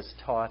 science has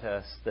taught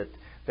us that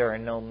there are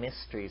no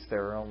mysteries,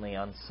 there are only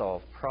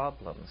unsolved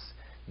problems.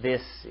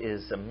 This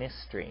is a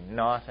mystery,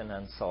 not an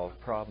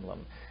unsolved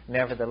problem.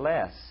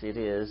 Nevertheless, it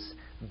is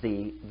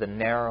the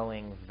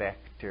narrowing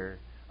vector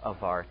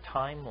of our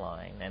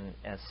timeline. And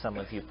as some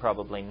of you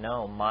probably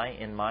know,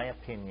 in my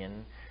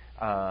opinion,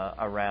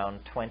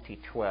 around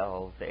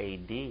 2012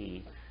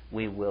 AD,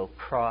 we will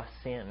cross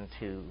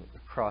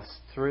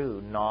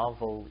through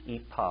novel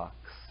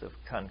epochs of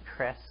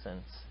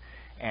concrescence,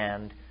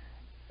 and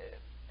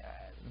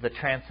the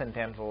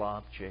transcendental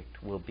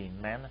object will be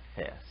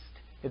manifest.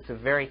 It's a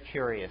very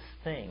curious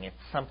thing. It's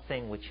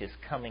something which is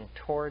coming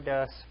toward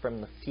us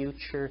from the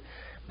future,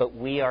 but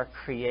we are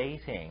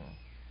creating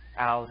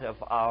out of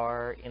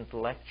our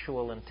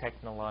intellectual and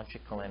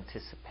technological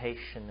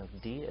anticipation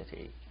of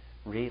deity,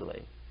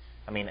 really.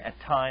 I mean, at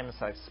times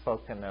I've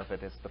spoken of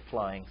it as the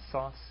flying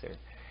saucer.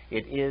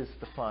 It is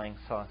the flying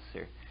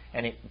saucer,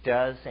 and it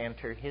does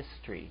enter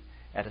history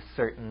at a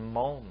certain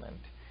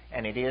moment,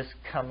 and it is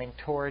coming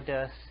toward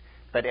us,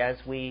 but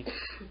as we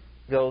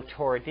go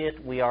toward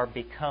it, we are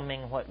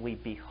becoming what we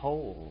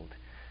behold.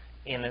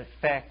 In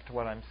effect,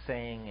 what I'm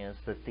saying is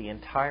that the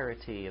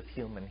entirety of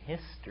human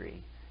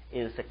history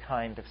is a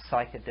kind of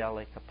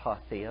psychedelic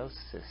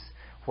apotheosis,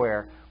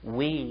 where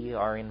we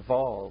are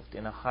involved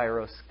in a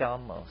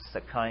hieroskamos,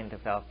 a kind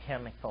of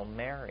alchemical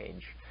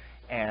marriage.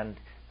 And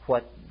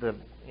what the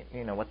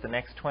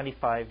next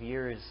 25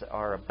 years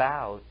are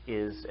about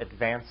is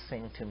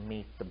advancing to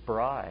meet the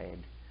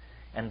bride.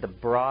 And the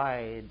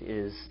bride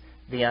is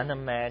the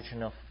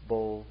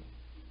unimaginable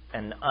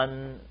and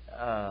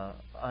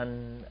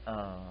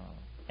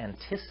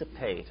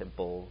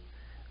unanticipatable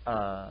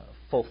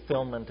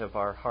fulfillment of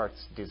our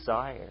heart's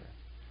desire.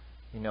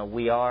 You know,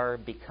 we are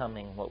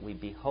becoming what we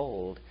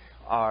behold.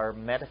 Our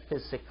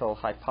metaphysical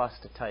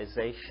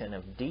hypostatization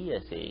of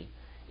deity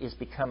is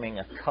becoming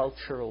a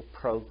cultural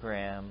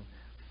program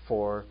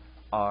for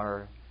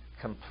our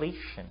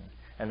completion.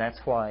 And that's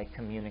why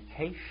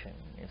communication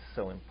is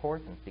so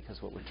important,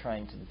 because what we're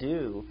trying to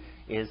do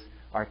is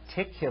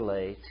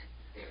articulate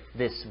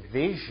this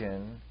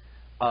vision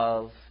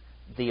of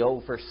the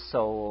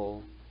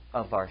oversoul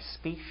of our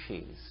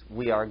species.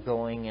 We are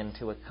going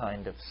into a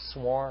kind of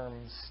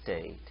swarm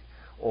state,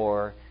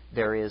 or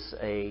there is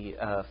a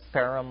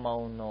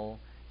pheromonal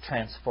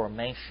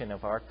transformation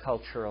of our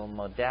cultural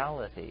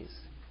modalities.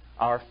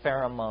 Our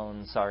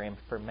pheromones are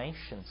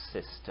information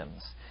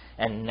systems,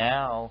 and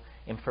now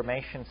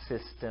information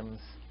systems,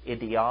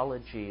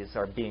 ideologies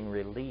are being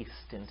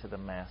released into the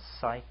mass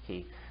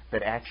psyche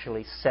that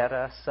actually set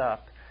us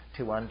up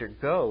to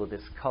undergo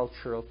this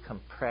cultural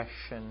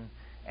compression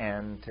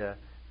and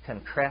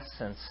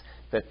concrescence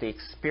that the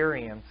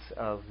experience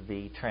of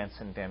the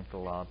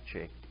transcendental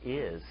object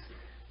is.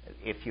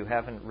 If you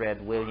haven't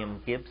read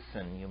William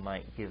Gibson, you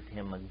might give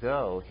him a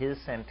go. His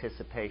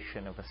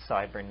anticipation of a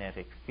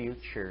cybernetic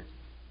future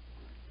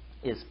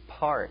is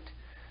part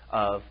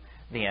of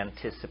the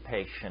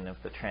anticipation of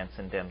the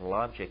transcendental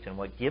object. And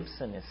what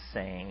Gibson is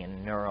saying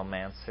in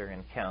Neuromancer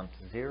and Count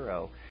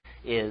Zero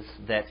is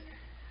that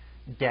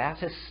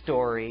data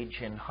storage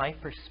in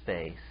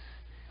hyperspace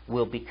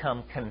will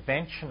become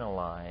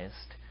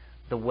conventionalized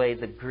the way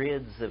the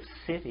grids of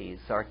cities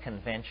are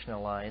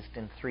conventionalized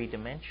in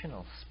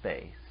three-dimensional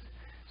space.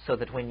 So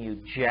that when you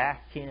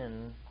jack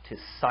in to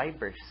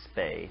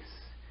cyberspace,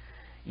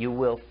 you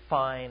will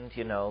find,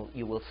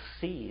 you will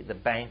see the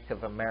Bank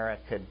of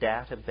America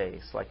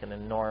database like an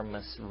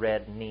enormous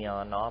red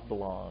neon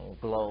oblong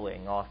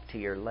glowing off to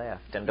your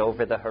left, and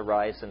over the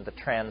horizon the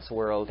Trans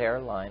World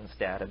Airlines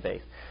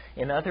database.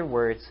 In other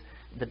words,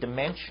 the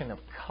dimension of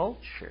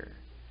culture,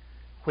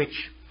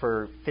 which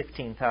for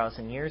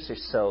 15,000 years or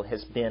so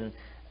has been,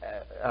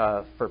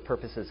 for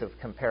purposes of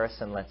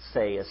comparison, let's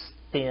say, as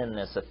thin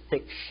as a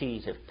thick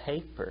sheet of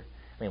paper.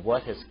 I mean,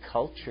 what has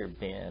culture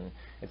been?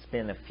 It's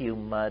been a few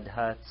mud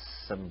huts,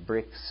 some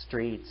brick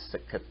streets, a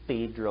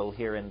cathedral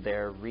here and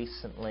there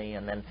recently,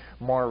 and then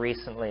more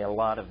recently a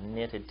lot of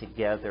knitted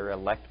together,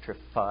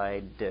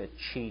 electrified,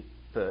 cheap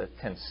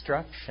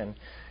construction.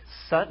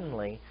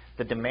 Suddenly,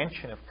 the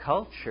dimension of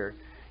culture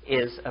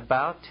is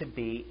about to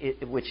be,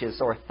 which is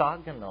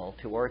orthogonal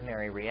to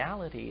ordinary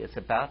reality, is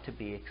about to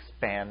be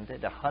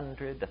expanded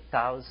 100,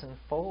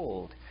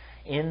 1,000-fold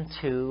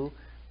into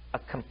a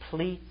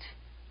complete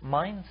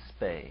mind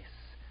space,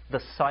 the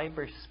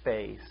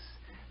cyberspace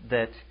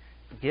that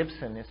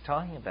Gibson is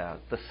talking about.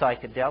 The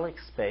psychedelic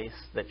space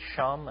that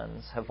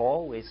shamans have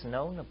always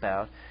known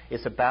about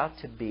is about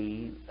to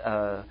be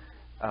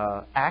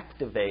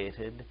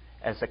activated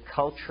as a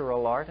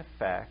cultural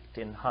artifact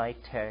in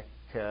high-tech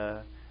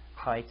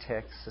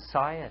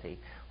society,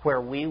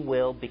 where we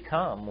will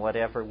become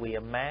whatever we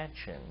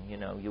imagine.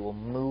 You will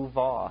move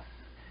off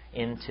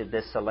into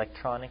this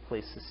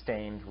electronically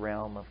sustained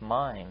realm of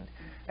mind.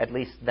 At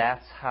least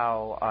that's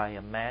how I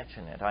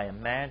imagine it. I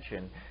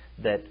imagine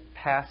that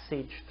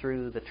passage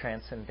through the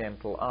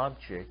transcendental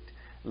object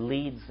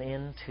leads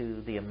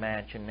into the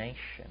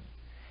imagination,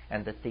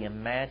 and that the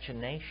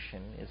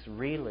imagination is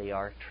really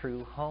our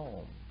true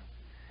home,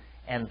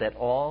 and that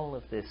all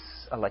of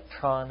this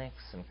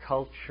electronics and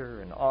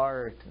culture and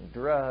art and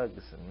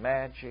drugs and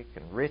magic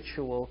and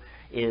ritual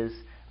is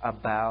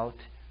about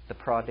the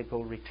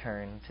prodigal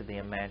return to the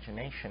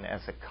imagination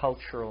as a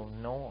cultural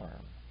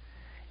norm.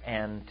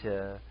 And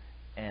the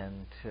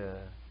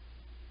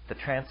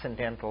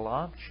transcendental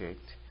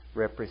object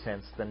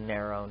represents the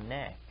narrow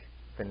neck,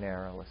 the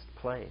narrowest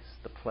place,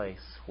 the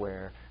place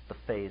where the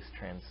phase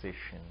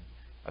transition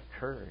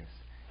occurs.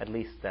 At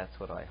least that's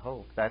what I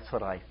hope. That's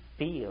what I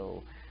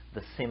feel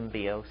the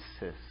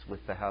symbiosis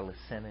with the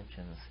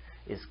hallucinogens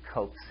is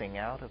coaxing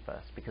out of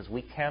us, because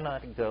we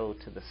cannot go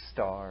to the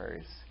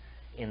stars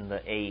in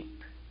the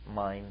ape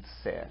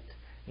mindset,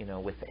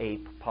 with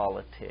ape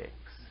politics,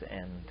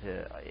 and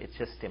it's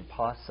just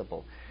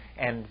impossible.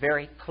 And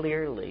very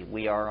clearly,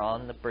 we are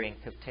on the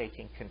brink of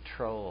taking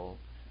control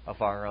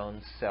of our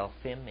own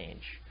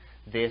self-image.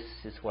 This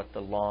is what the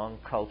long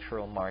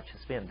cultural march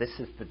has been. This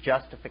is the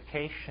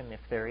justification, if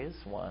there is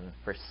one,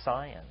 for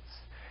science,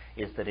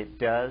 is that it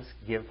does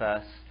give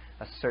us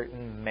a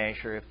certain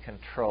measure of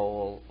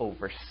control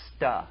over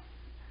stuff.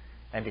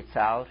 And it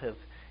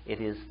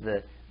is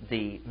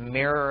the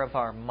mirror of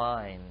our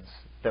minds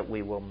that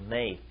we will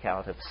make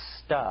out of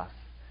stuff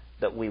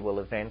that we will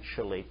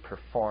eventually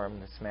perform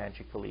this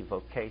magical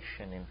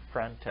evocation in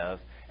front of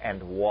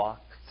and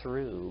walk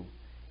through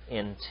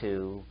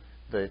into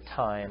the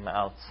time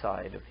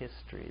outside of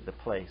history, the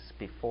place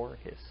before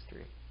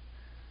history.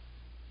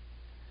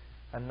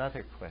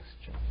 Another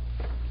question.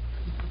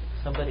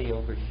 Somebody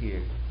over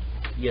here.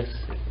 Yes,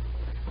 sir.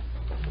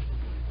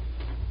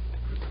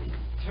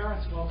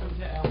 Terence, welcome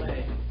to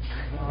LA.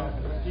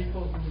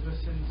 People who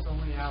listen so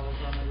many hours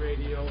on the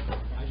radio,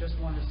 I just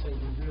want to say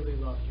we really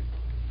love you.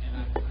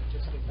 And I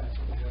just think that's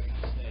important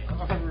to say.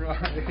 All right.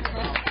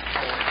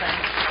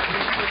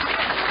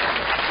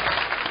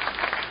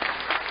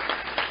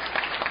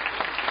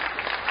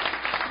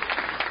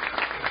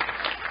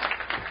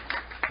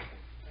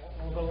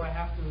 Although I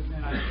have to to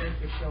admit I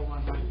take the show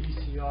on my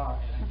VCR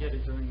and I get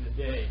it during the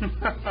day.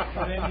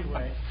 But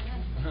anyway,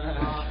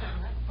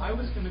 I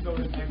was going to go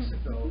to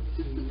Mexico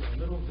to a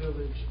little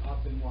village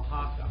up in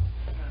Oaxaca,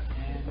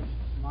 and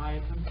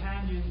my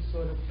companion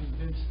sort of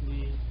convinced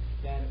me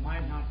that it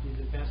might not be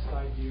the best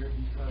idea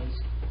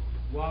because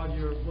while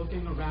you're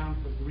looking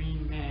around for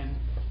green men,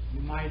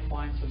 you might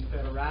find some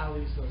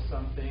federales or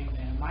something,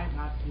 and it might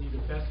not be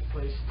the best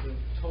place to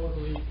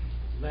totally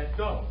let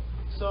go.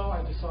 So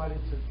I decided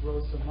to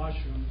grow some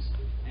mushrooms,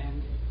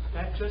 and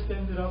that just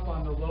ended up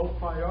on the low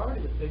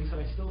priority of things that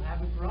I still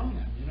haven't grown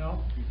them, you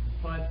know?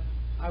 But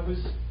I was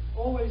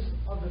always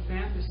of the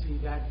fantasy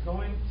that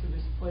going to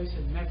this place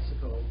in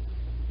Mexico,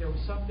 there was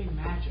something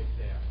magic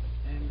there.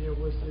 And there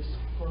was this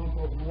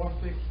quote-unquote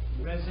morphic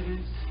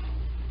resonance.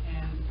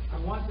 And I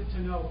wanted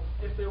to know,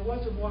 if there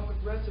was a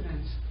morphic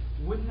resonance,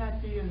 wouldn't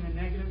that be in the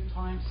negative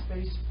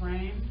time-space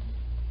frame?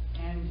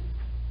 And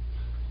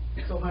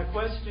so my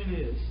question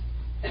is,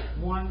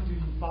 one, do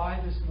you buy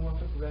this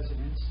morphic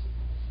resonance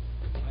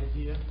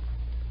idea?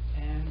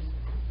 And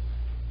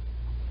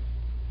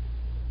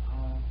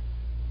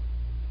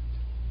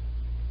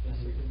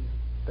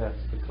That's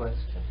the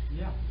question.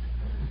 yeah.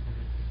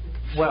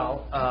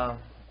 Well,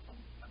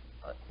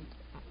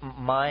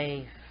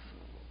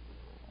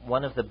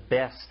 one of the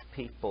best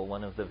people,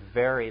 one of the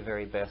very,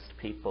 very best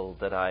people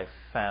that I've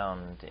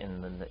found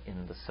in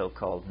the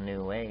so-called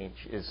New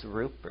Age is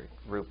Rupert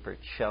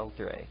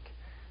Sheldrake.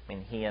 I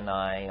mean, he and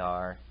I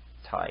are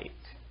tight,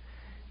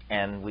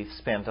 and we've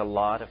spent a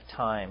lot of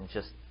time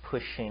just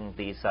pushing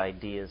these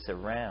ideas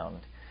around.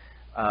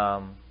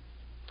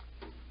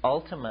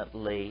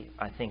 Ultimately,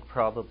 I think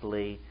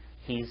probably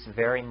he's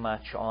very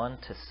much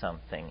onto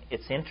something.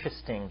 It's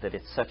interesting that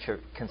it's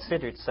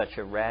considered such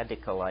a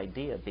radical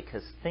idea,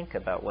 because think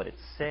about what it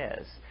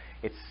says.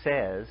 It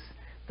says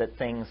that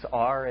things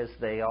are as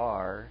they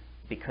are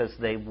because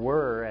they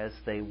were as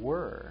they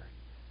were.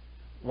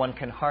 One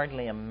can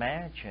hardly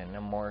imagine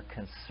a more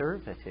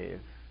conservative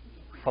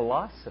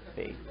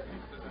philosophy.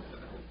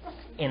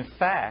 In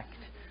fact,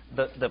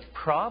 the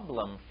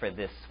problem for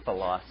this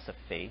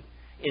philosophy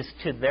is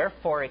to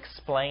therefore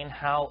explain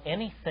how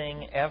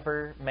anything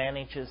ever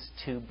manages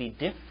to be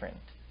different,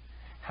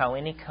 how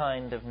any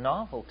kind of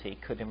novelty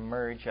could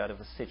emerge out of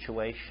a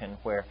situation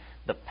where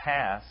the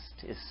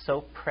past is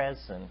so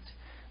present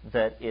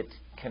that it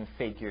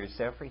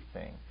configures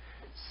everything.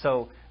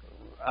 So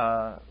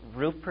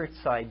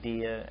Rupert's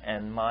idea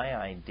and my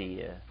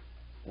idea,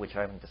 which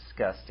I haven't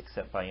discussed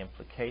except by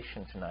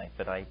implication tonight,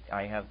 but I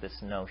have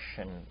this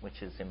notion,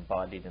 which is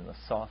embodied in the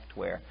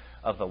software,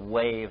 of a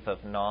wave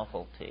of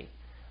novelty,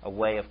 a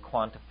way of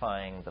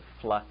quantifying the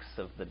flux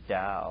of the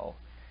Tao.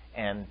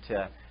 And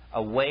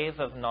a wave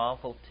of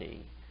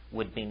novelty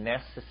would be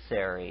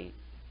necessary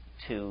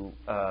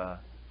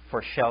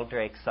for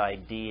Sheldrake's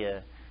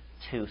idea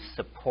to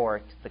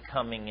support the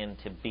coming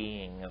into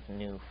being of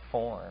new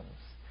forms.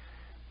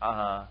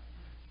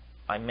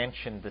 I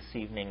mentioned this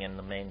evening in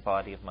the main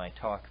body of my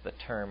talk the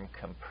term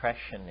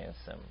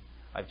compressionism.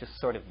 I've just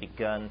sort of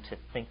begun to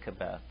think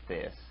about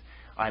this.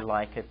 I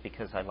like it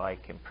because I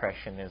like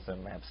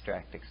Impressionism,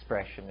 Abstract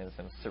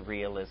Expressionism,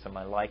 Surrealism.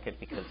 I like it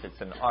because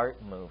it's an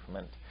art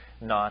movement,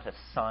 not a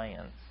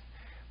science.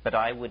 But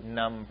I would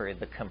number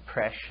the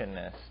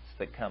Compressionists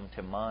that come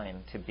to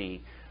mind to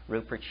be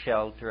Rupert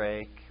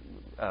Sheldrake,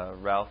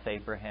 Ralph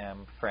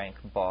Abraham, Frank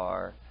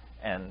Barr,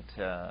 and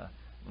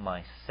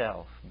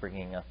myself,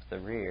 bringing up the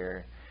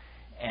rear.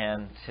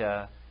 And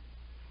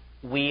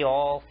we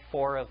all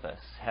four of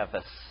us have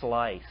a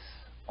slice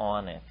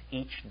on it,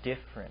 each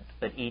different,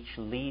 but each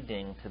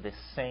leading to this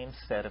same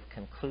set of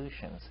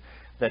conclusions,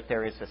 that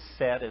there is a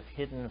set of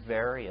hidden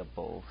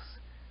variables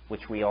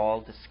which we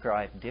all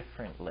describe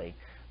differently,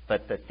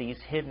 but that these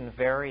hidden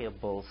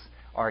variables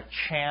are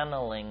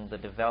channeling the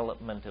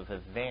development of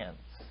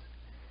events.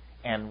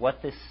 And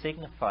what this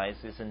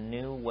signifies is a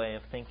new way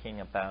of thinking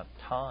about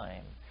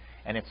time,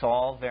 and it's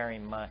all very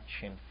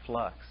much in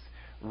flux.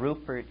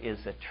 Rupert is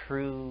a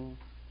true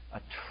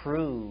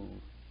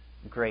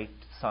great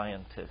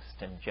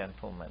scientist and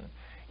gentleman.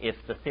 If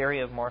the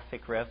theory of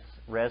morphic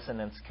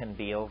resonance can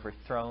be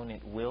overthrown,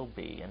 it will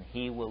be, and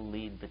he will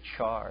lead the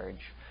charge.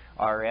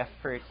 Our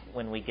effort,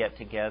 when we get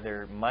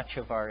together, much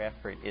of our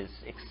effort is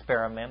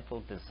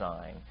experimental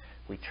design.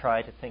 We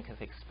try to think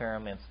of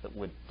experiments that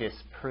would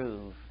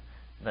disprove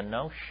the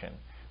notion,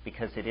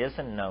 because it is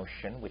a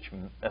notion which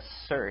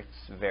asserts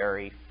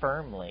very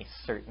firmly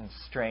certain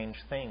strange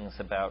things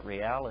about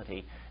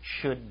reality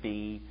should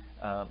be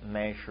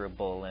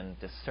measurable and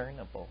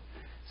discernible.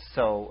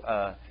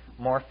 So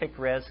morphic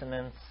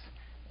resonance,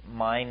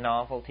 my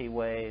novelty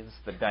waves,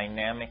 the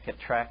dynamic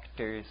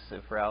attractors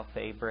of Ralph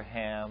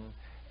Abraham,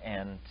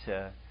 and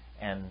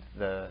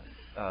the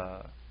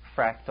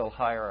fractal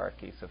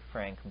hierarchies of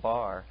Frank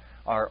Barr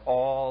are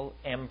all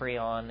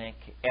embryonic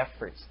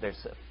efforts.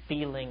 There's a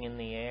feeling in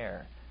the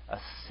air, a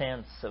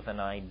sense of an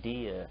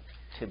idea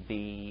to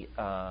be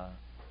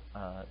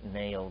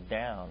nailed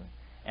down.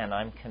 And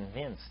I'm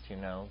convinced,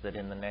 that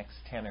in the next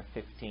 10 or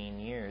 15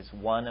 years,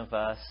 one of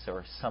us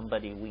or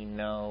somebody we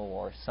know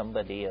or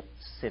somebody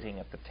sitting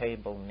at the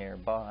table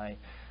nearby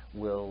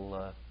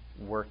will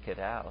work it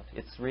out.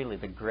 It's really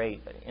the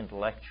great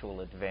intellectual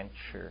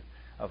adventure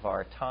of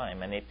our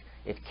time, and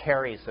it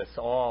carries us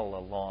all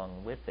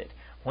along with it.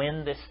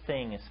 When this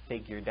thing is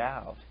figured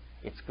out,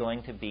 it's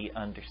going to be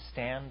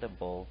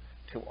understandable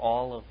to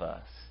all of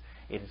us.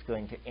 It is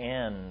going to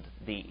end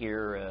the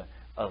era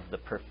of the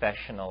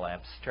professional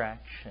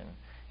abstraction.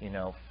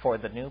 For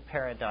the new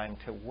paradigm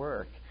to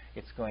work,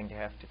 it's going to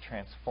have to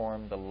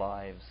transform the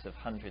lives of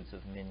hundreds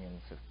of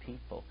millions of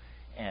people.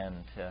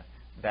 And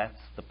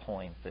that's the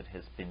point that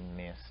has been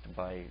missed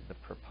by the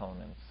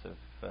proponents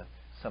of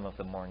some of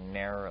the more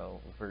narrow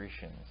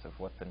versions of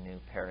what the new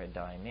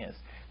paradigm is.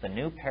 The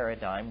new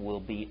paradigm will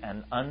be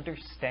an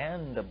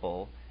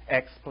understandable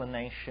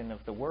explanation of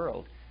the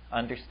world.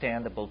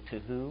 Understandable to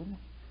whom?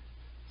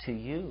 To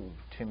you,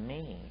 to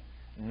me.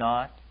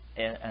 Not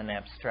an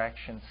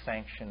abstraction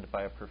sanctioned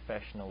by a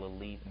professional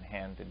elite and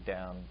handed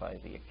down by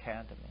the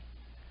academy.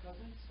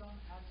 Doesn't some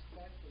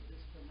aspect of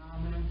this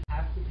phenomenon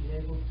have to be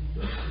able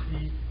to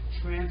be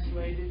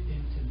translated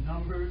into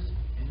numbers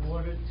in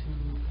order to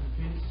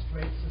convince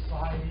straight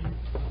society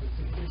of its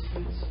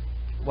existence?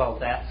 Well,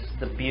 that's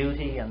the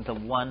beauty and the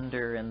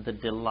wonder and the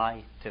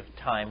delight of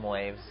Time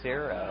Wave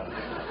Zero.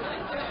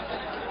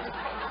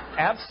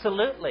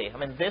 Absolutely. I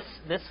mean,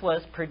 this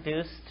was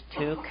produced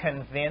to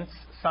convince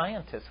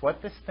scientists.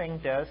 What this thing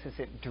does is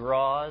it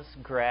draws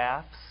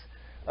graphs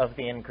of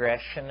the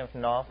ingression of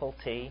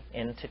novelty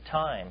into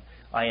time.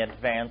 I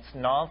advance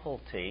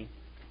novelty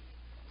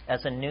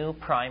as a new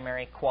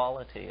primary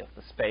quality of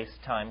the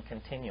space-time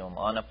continuum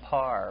on a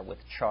par with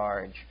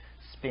charge,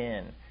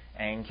 spin,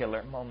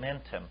 angular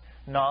momentum.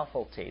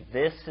 Novelty.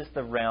 This is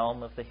the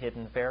realm of the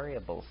hidden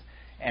variables.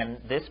 And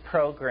this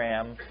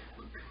program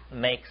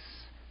makes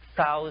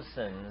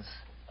thousands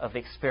of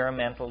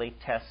experimentally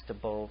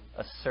testable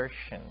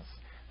assertions.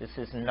 This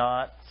is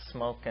not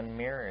smoke and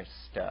mirrors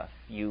stuff.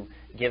 You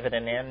give it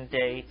an end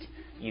date,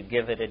 you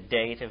give it a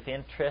date of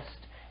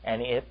interest,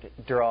 and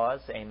it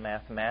draws a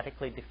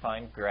mathematically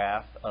defined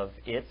graph of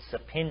its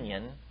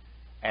opinion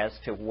as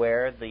to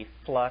where the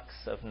flux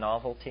of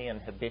novelty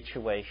and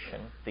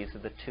habituation, these are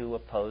the two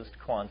opposed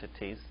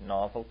quantities,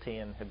 novelty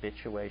and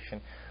habituation,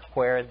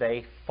 where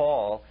they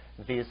fall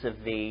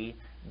vis-a-vis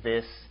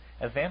this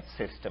event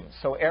system.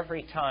 So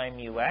every time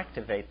you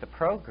activate the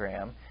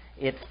program,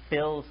 it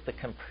fills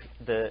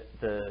the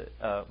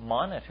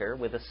monitor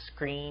with a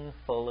screen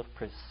full of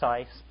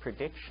precise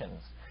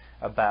predictions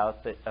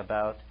about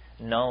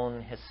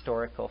known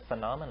historical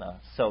phenomena.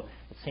 So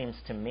it seems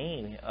to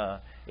me,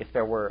 if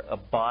there were a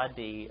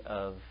body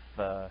of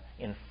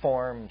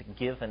informed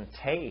give and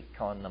take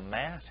on the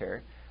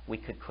matter, we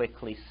could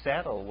quickly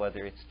settle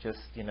whether it's just,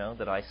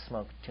 that I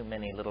smoked too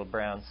many little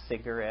brown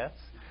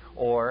cigarettes,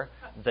 or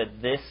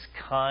that this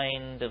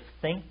kind of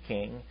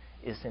thinking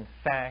is in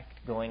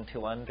fact going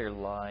to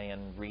underlie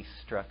and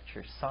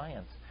restructure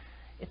science.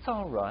 It's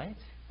all right.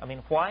 I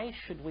mean, why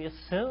should we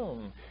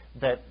assume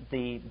that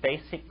the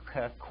basic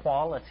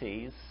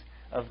qualities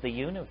of the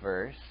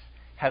universe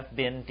have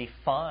been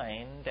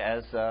defined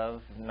as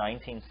of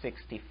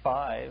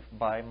 1965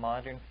 by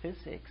modern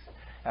physics?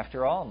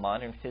 After all,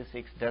 modern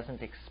physics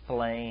doesn't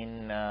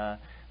explain the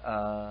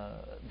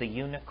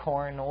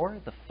unicorn or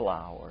the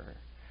flower.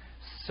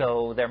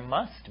 So there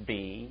must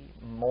be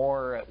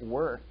more at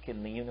work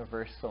in the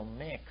universal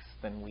mix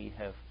than we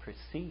have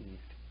perceived.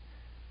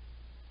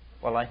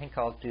 Well, I think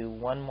I'll do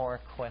one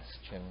more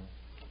question.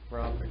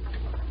 Robert?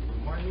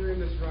 Am I hearing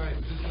this right?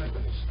 Is this like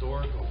a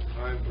historical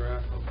time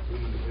graph of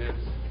human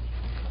events?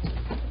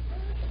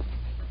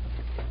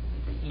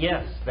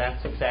 Yes,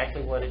 that's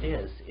exactly what it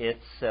is.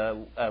 It's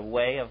a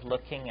way of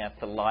looking at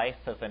the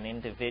life of an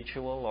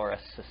individual or a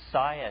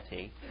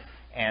society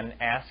and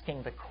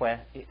asking the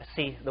question.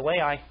 See, the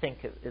way I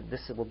think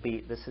this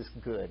is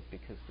good,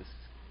 because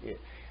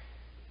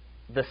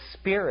the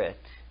spirit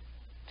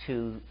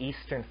to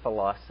Eastern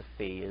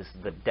philosophy is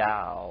the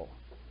Tao,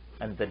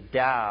 and the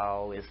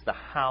Tao is the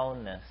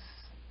how-ness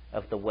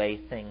of the way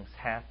things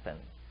happen.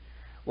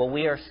 Well,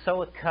 we are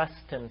so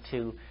accustomed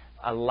to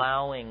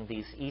allowing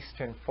these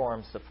Eastern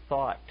forms of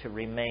thought to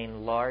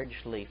remain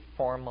largely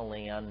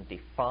formally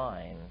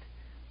undefined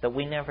that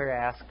we never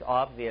ask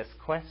obvious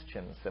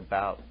questions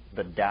about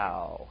the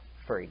Tao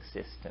for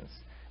existence.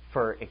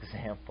 For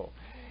example,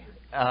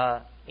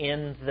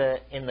 in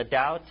the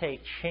Tao Te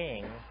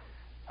Ching,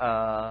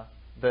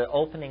 the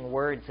opening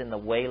words in the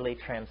Whaley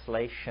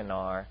translation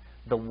are,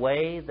 "The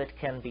way that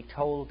can be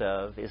told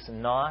of is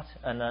not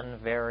an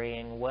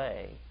unvarying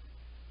way."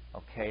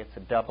 Okay, it's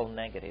a double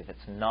negative.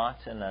 It's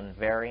not an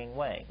unvarying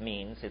way. It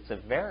means it's a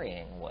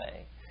varying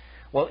way.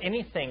 Well,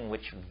 anything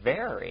which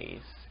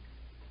varies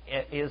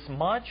is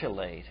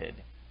modulated.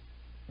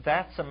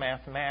 That's a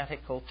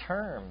mathematical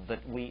term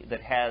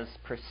that has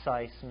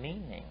precise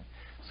meaning.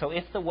 So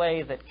if the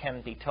way that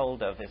can be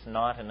told of is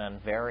not an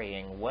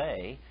unvarying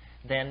way,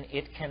 then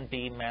it can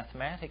be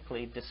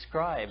mathematically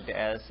described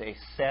as a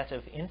set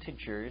of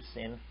integers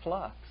in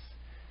flux.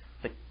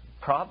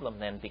 problem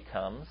then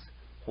becomes,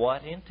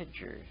 what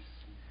integers?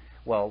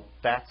 Well,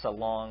 that's a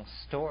long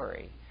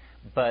story,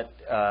 but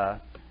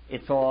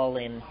it's all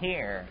in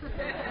here.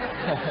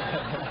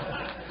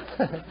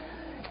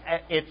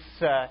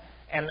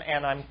 And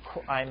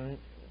I'm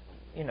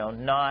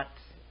not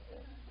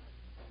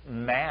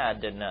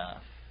mad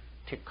enough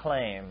to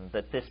claim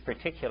that this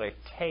particular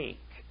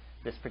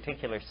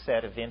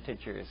set of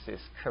integers is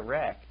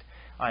correct.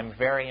 I'm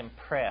very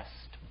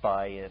impressed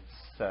by its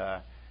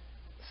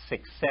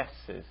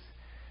successes,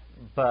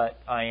 but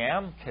I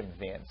am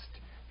convinced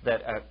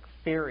that a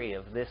theory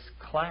of this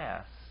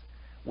class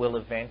will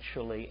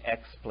eventually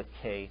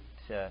explicate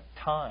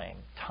time.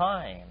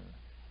 Time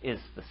is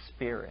the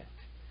spirit,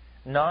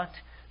 not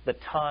the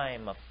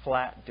time of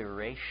flat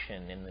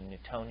duration in the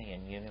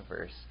Newtonian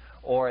universe,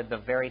 or the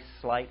very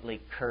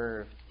slightly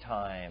curved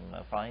time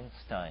of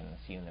Einstein's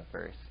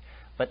universe,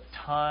 but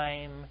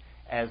time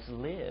as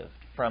lived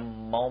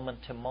from moment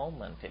to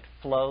moment. It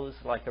flows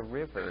like a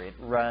river. It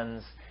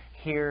runs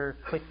here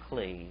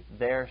quickly,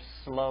 there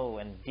slow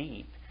and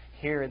deep.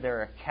 Here there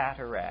are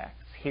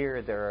cataracts.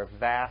 Here there are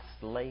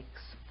vast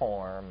lakes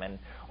form, and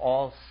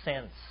all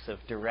sense of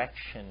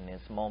direction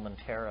is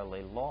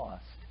momentarily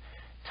lost.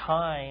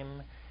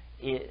 Time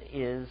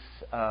is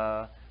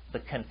the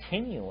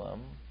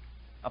continuum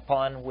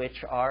upon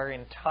which our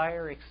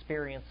entire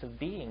experience of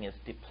being is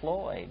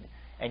deployed.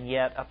 And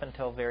yet, up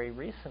until very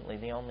recently,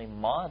 the only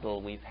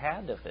model we've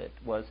had of it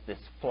was this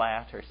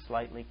flat or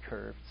slightly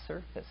curved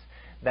surface.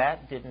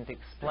 That didn't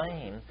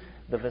explain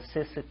the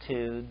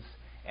vicissitudes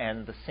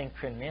and the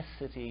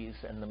synchronicities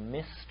and the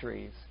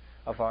mysteries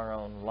of our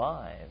own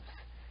lives.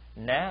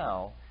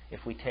 Now,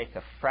 if we take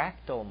a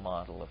fractal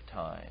model of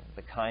time,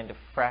 the kind of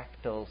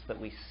fractals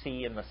that we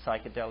see in the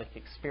psychedelic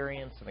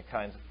experience and the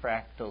kinds of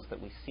fractals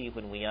that we see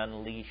when we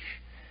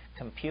unleash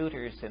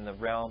computers in the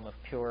realm of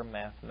pure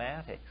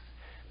mathematics,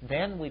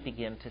 then we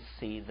begin to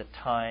see the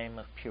time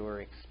of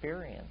pure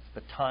experience,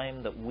 the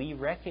time that we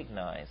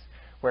recognize,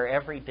 where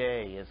every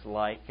day is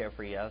like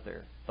every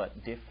other,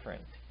 but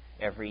different.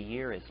 Every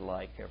year is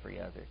like every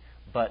other,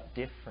 but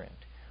different.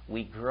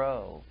 We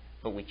grow,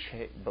 but we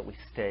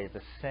stay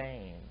the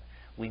same.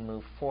 We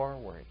move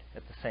forward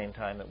at the same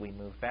time that we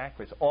move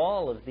backwards.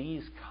 All of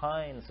these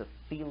kinds of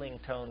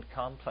feeling-toned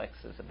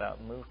complexes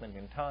about movement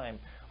in time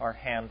are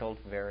handled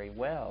very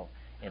well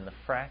in the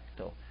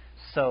fractal.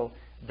 So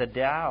the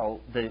Tao,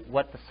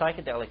 what the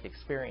psychedelic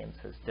experience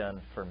has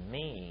done for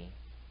me,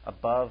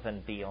 above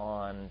and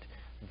beyond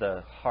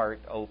the heart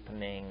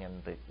opening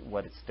and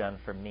what it's done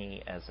for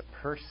me as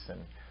a person,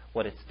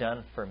 what it's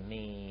done for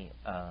me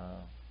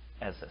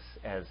as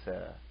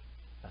a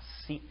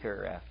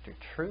seeker after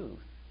truth,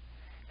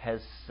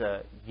 has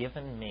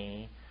given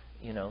me,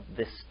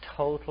 this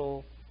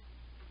total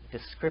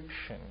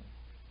description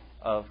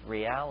of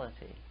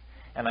reality.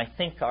 And I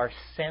think our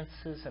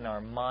senses and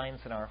our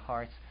minds and our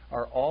hearts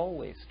are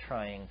always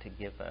trying to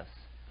give us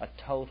a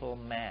total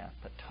map,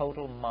 a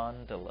total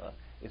mandala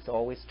is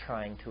always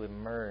trying to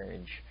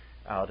emerge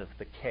out of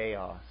the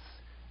chaos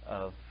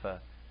of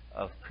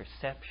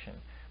perception.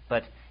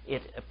 But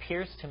it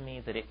appears to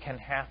me that it can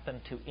happen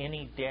to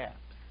any depth,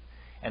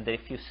 and that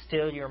if you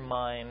still your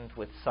mind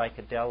with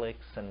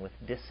psychedelics and with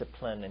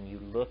discipline, and you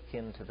look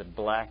into the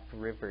black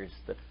rivers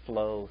that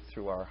flow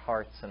through our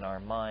hearts and our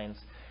minds,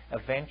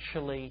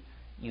 eventually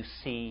you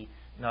see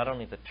not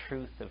only the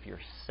truth of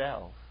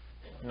yourself,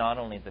 not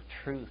only the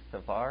truth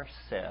of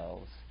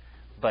ourselves,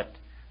 but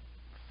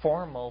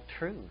formal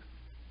truth,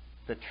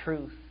 the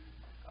truth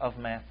of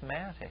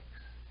mathematics.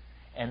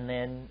 And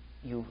then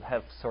you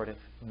have sort of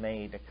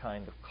made a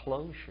kind of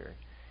closure.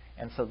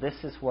 And so this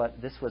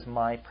was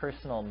my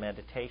personal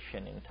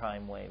meditation in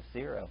Time Wave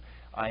Zero.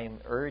 I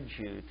urge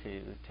you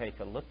to take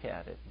a look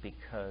at it,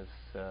 because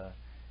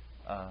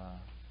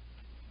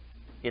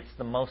it's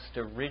the most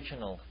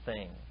original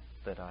thing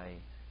that I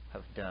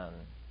have done.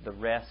 The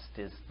rest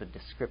is the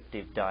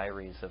descriptive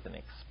diaries of an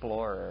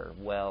explorer,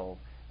 well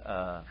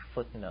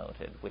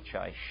footnoted, which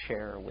I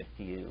share with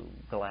you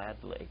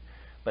gladly.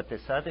 But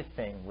this other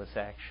thing was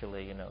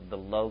actually, the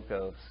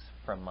logos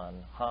from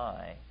on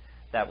high.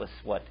 That was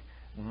what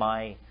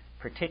my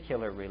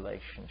particular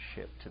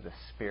relationship to the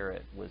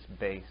spirit was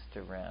based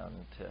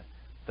around,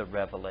 the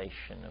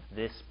revelation of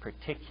this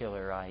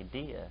particular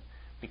idea,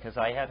 because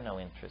I had no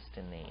interest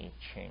in the I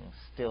Ching,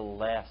 still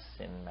less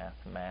in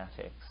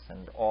mathematics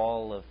and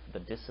all of the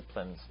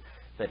disciplines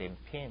that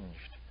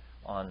impinged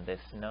on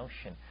this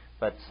notion.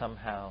 But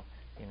somehow,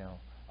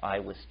 I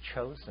was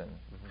chosen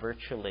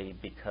virtually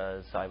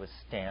because I was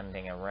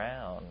standing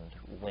around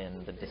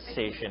when the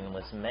decision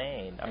was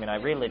made. I mean, I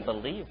really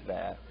believe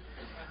that.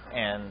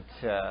 And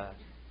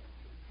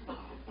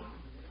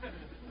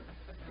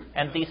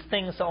these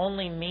things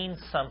only mean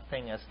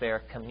something as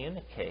they're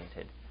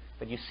communicated.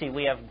 But you see,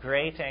 we have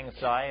great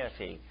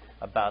anxiety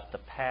about the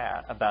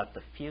past, about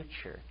the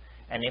future.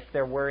 And if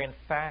there were in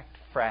fact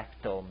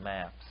fractal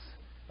maps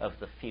of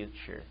the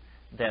future,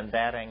 then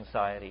that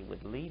anxiety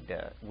would leave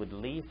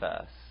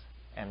us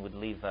and would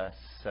leave us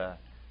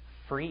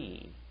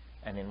free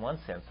And in one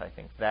sense, I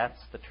think that's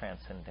the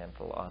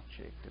transcendental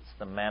object. It's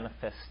the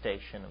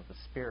manifestation of the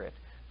Spirit.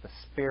 The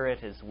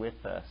Spirit is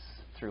with us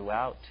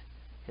throughout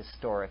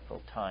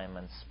historical time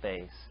and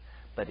space,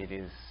 but it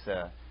is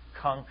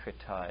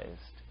concretized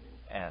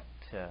at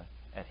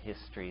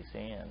history's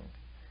end.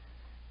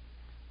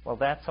 Well,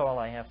 that's all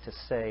I have to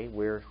say.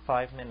 We're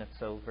 5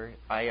 minutes over.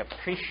 I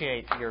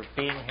appreciate your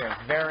being here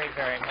very,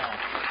 very much.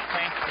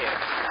 Thank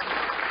you.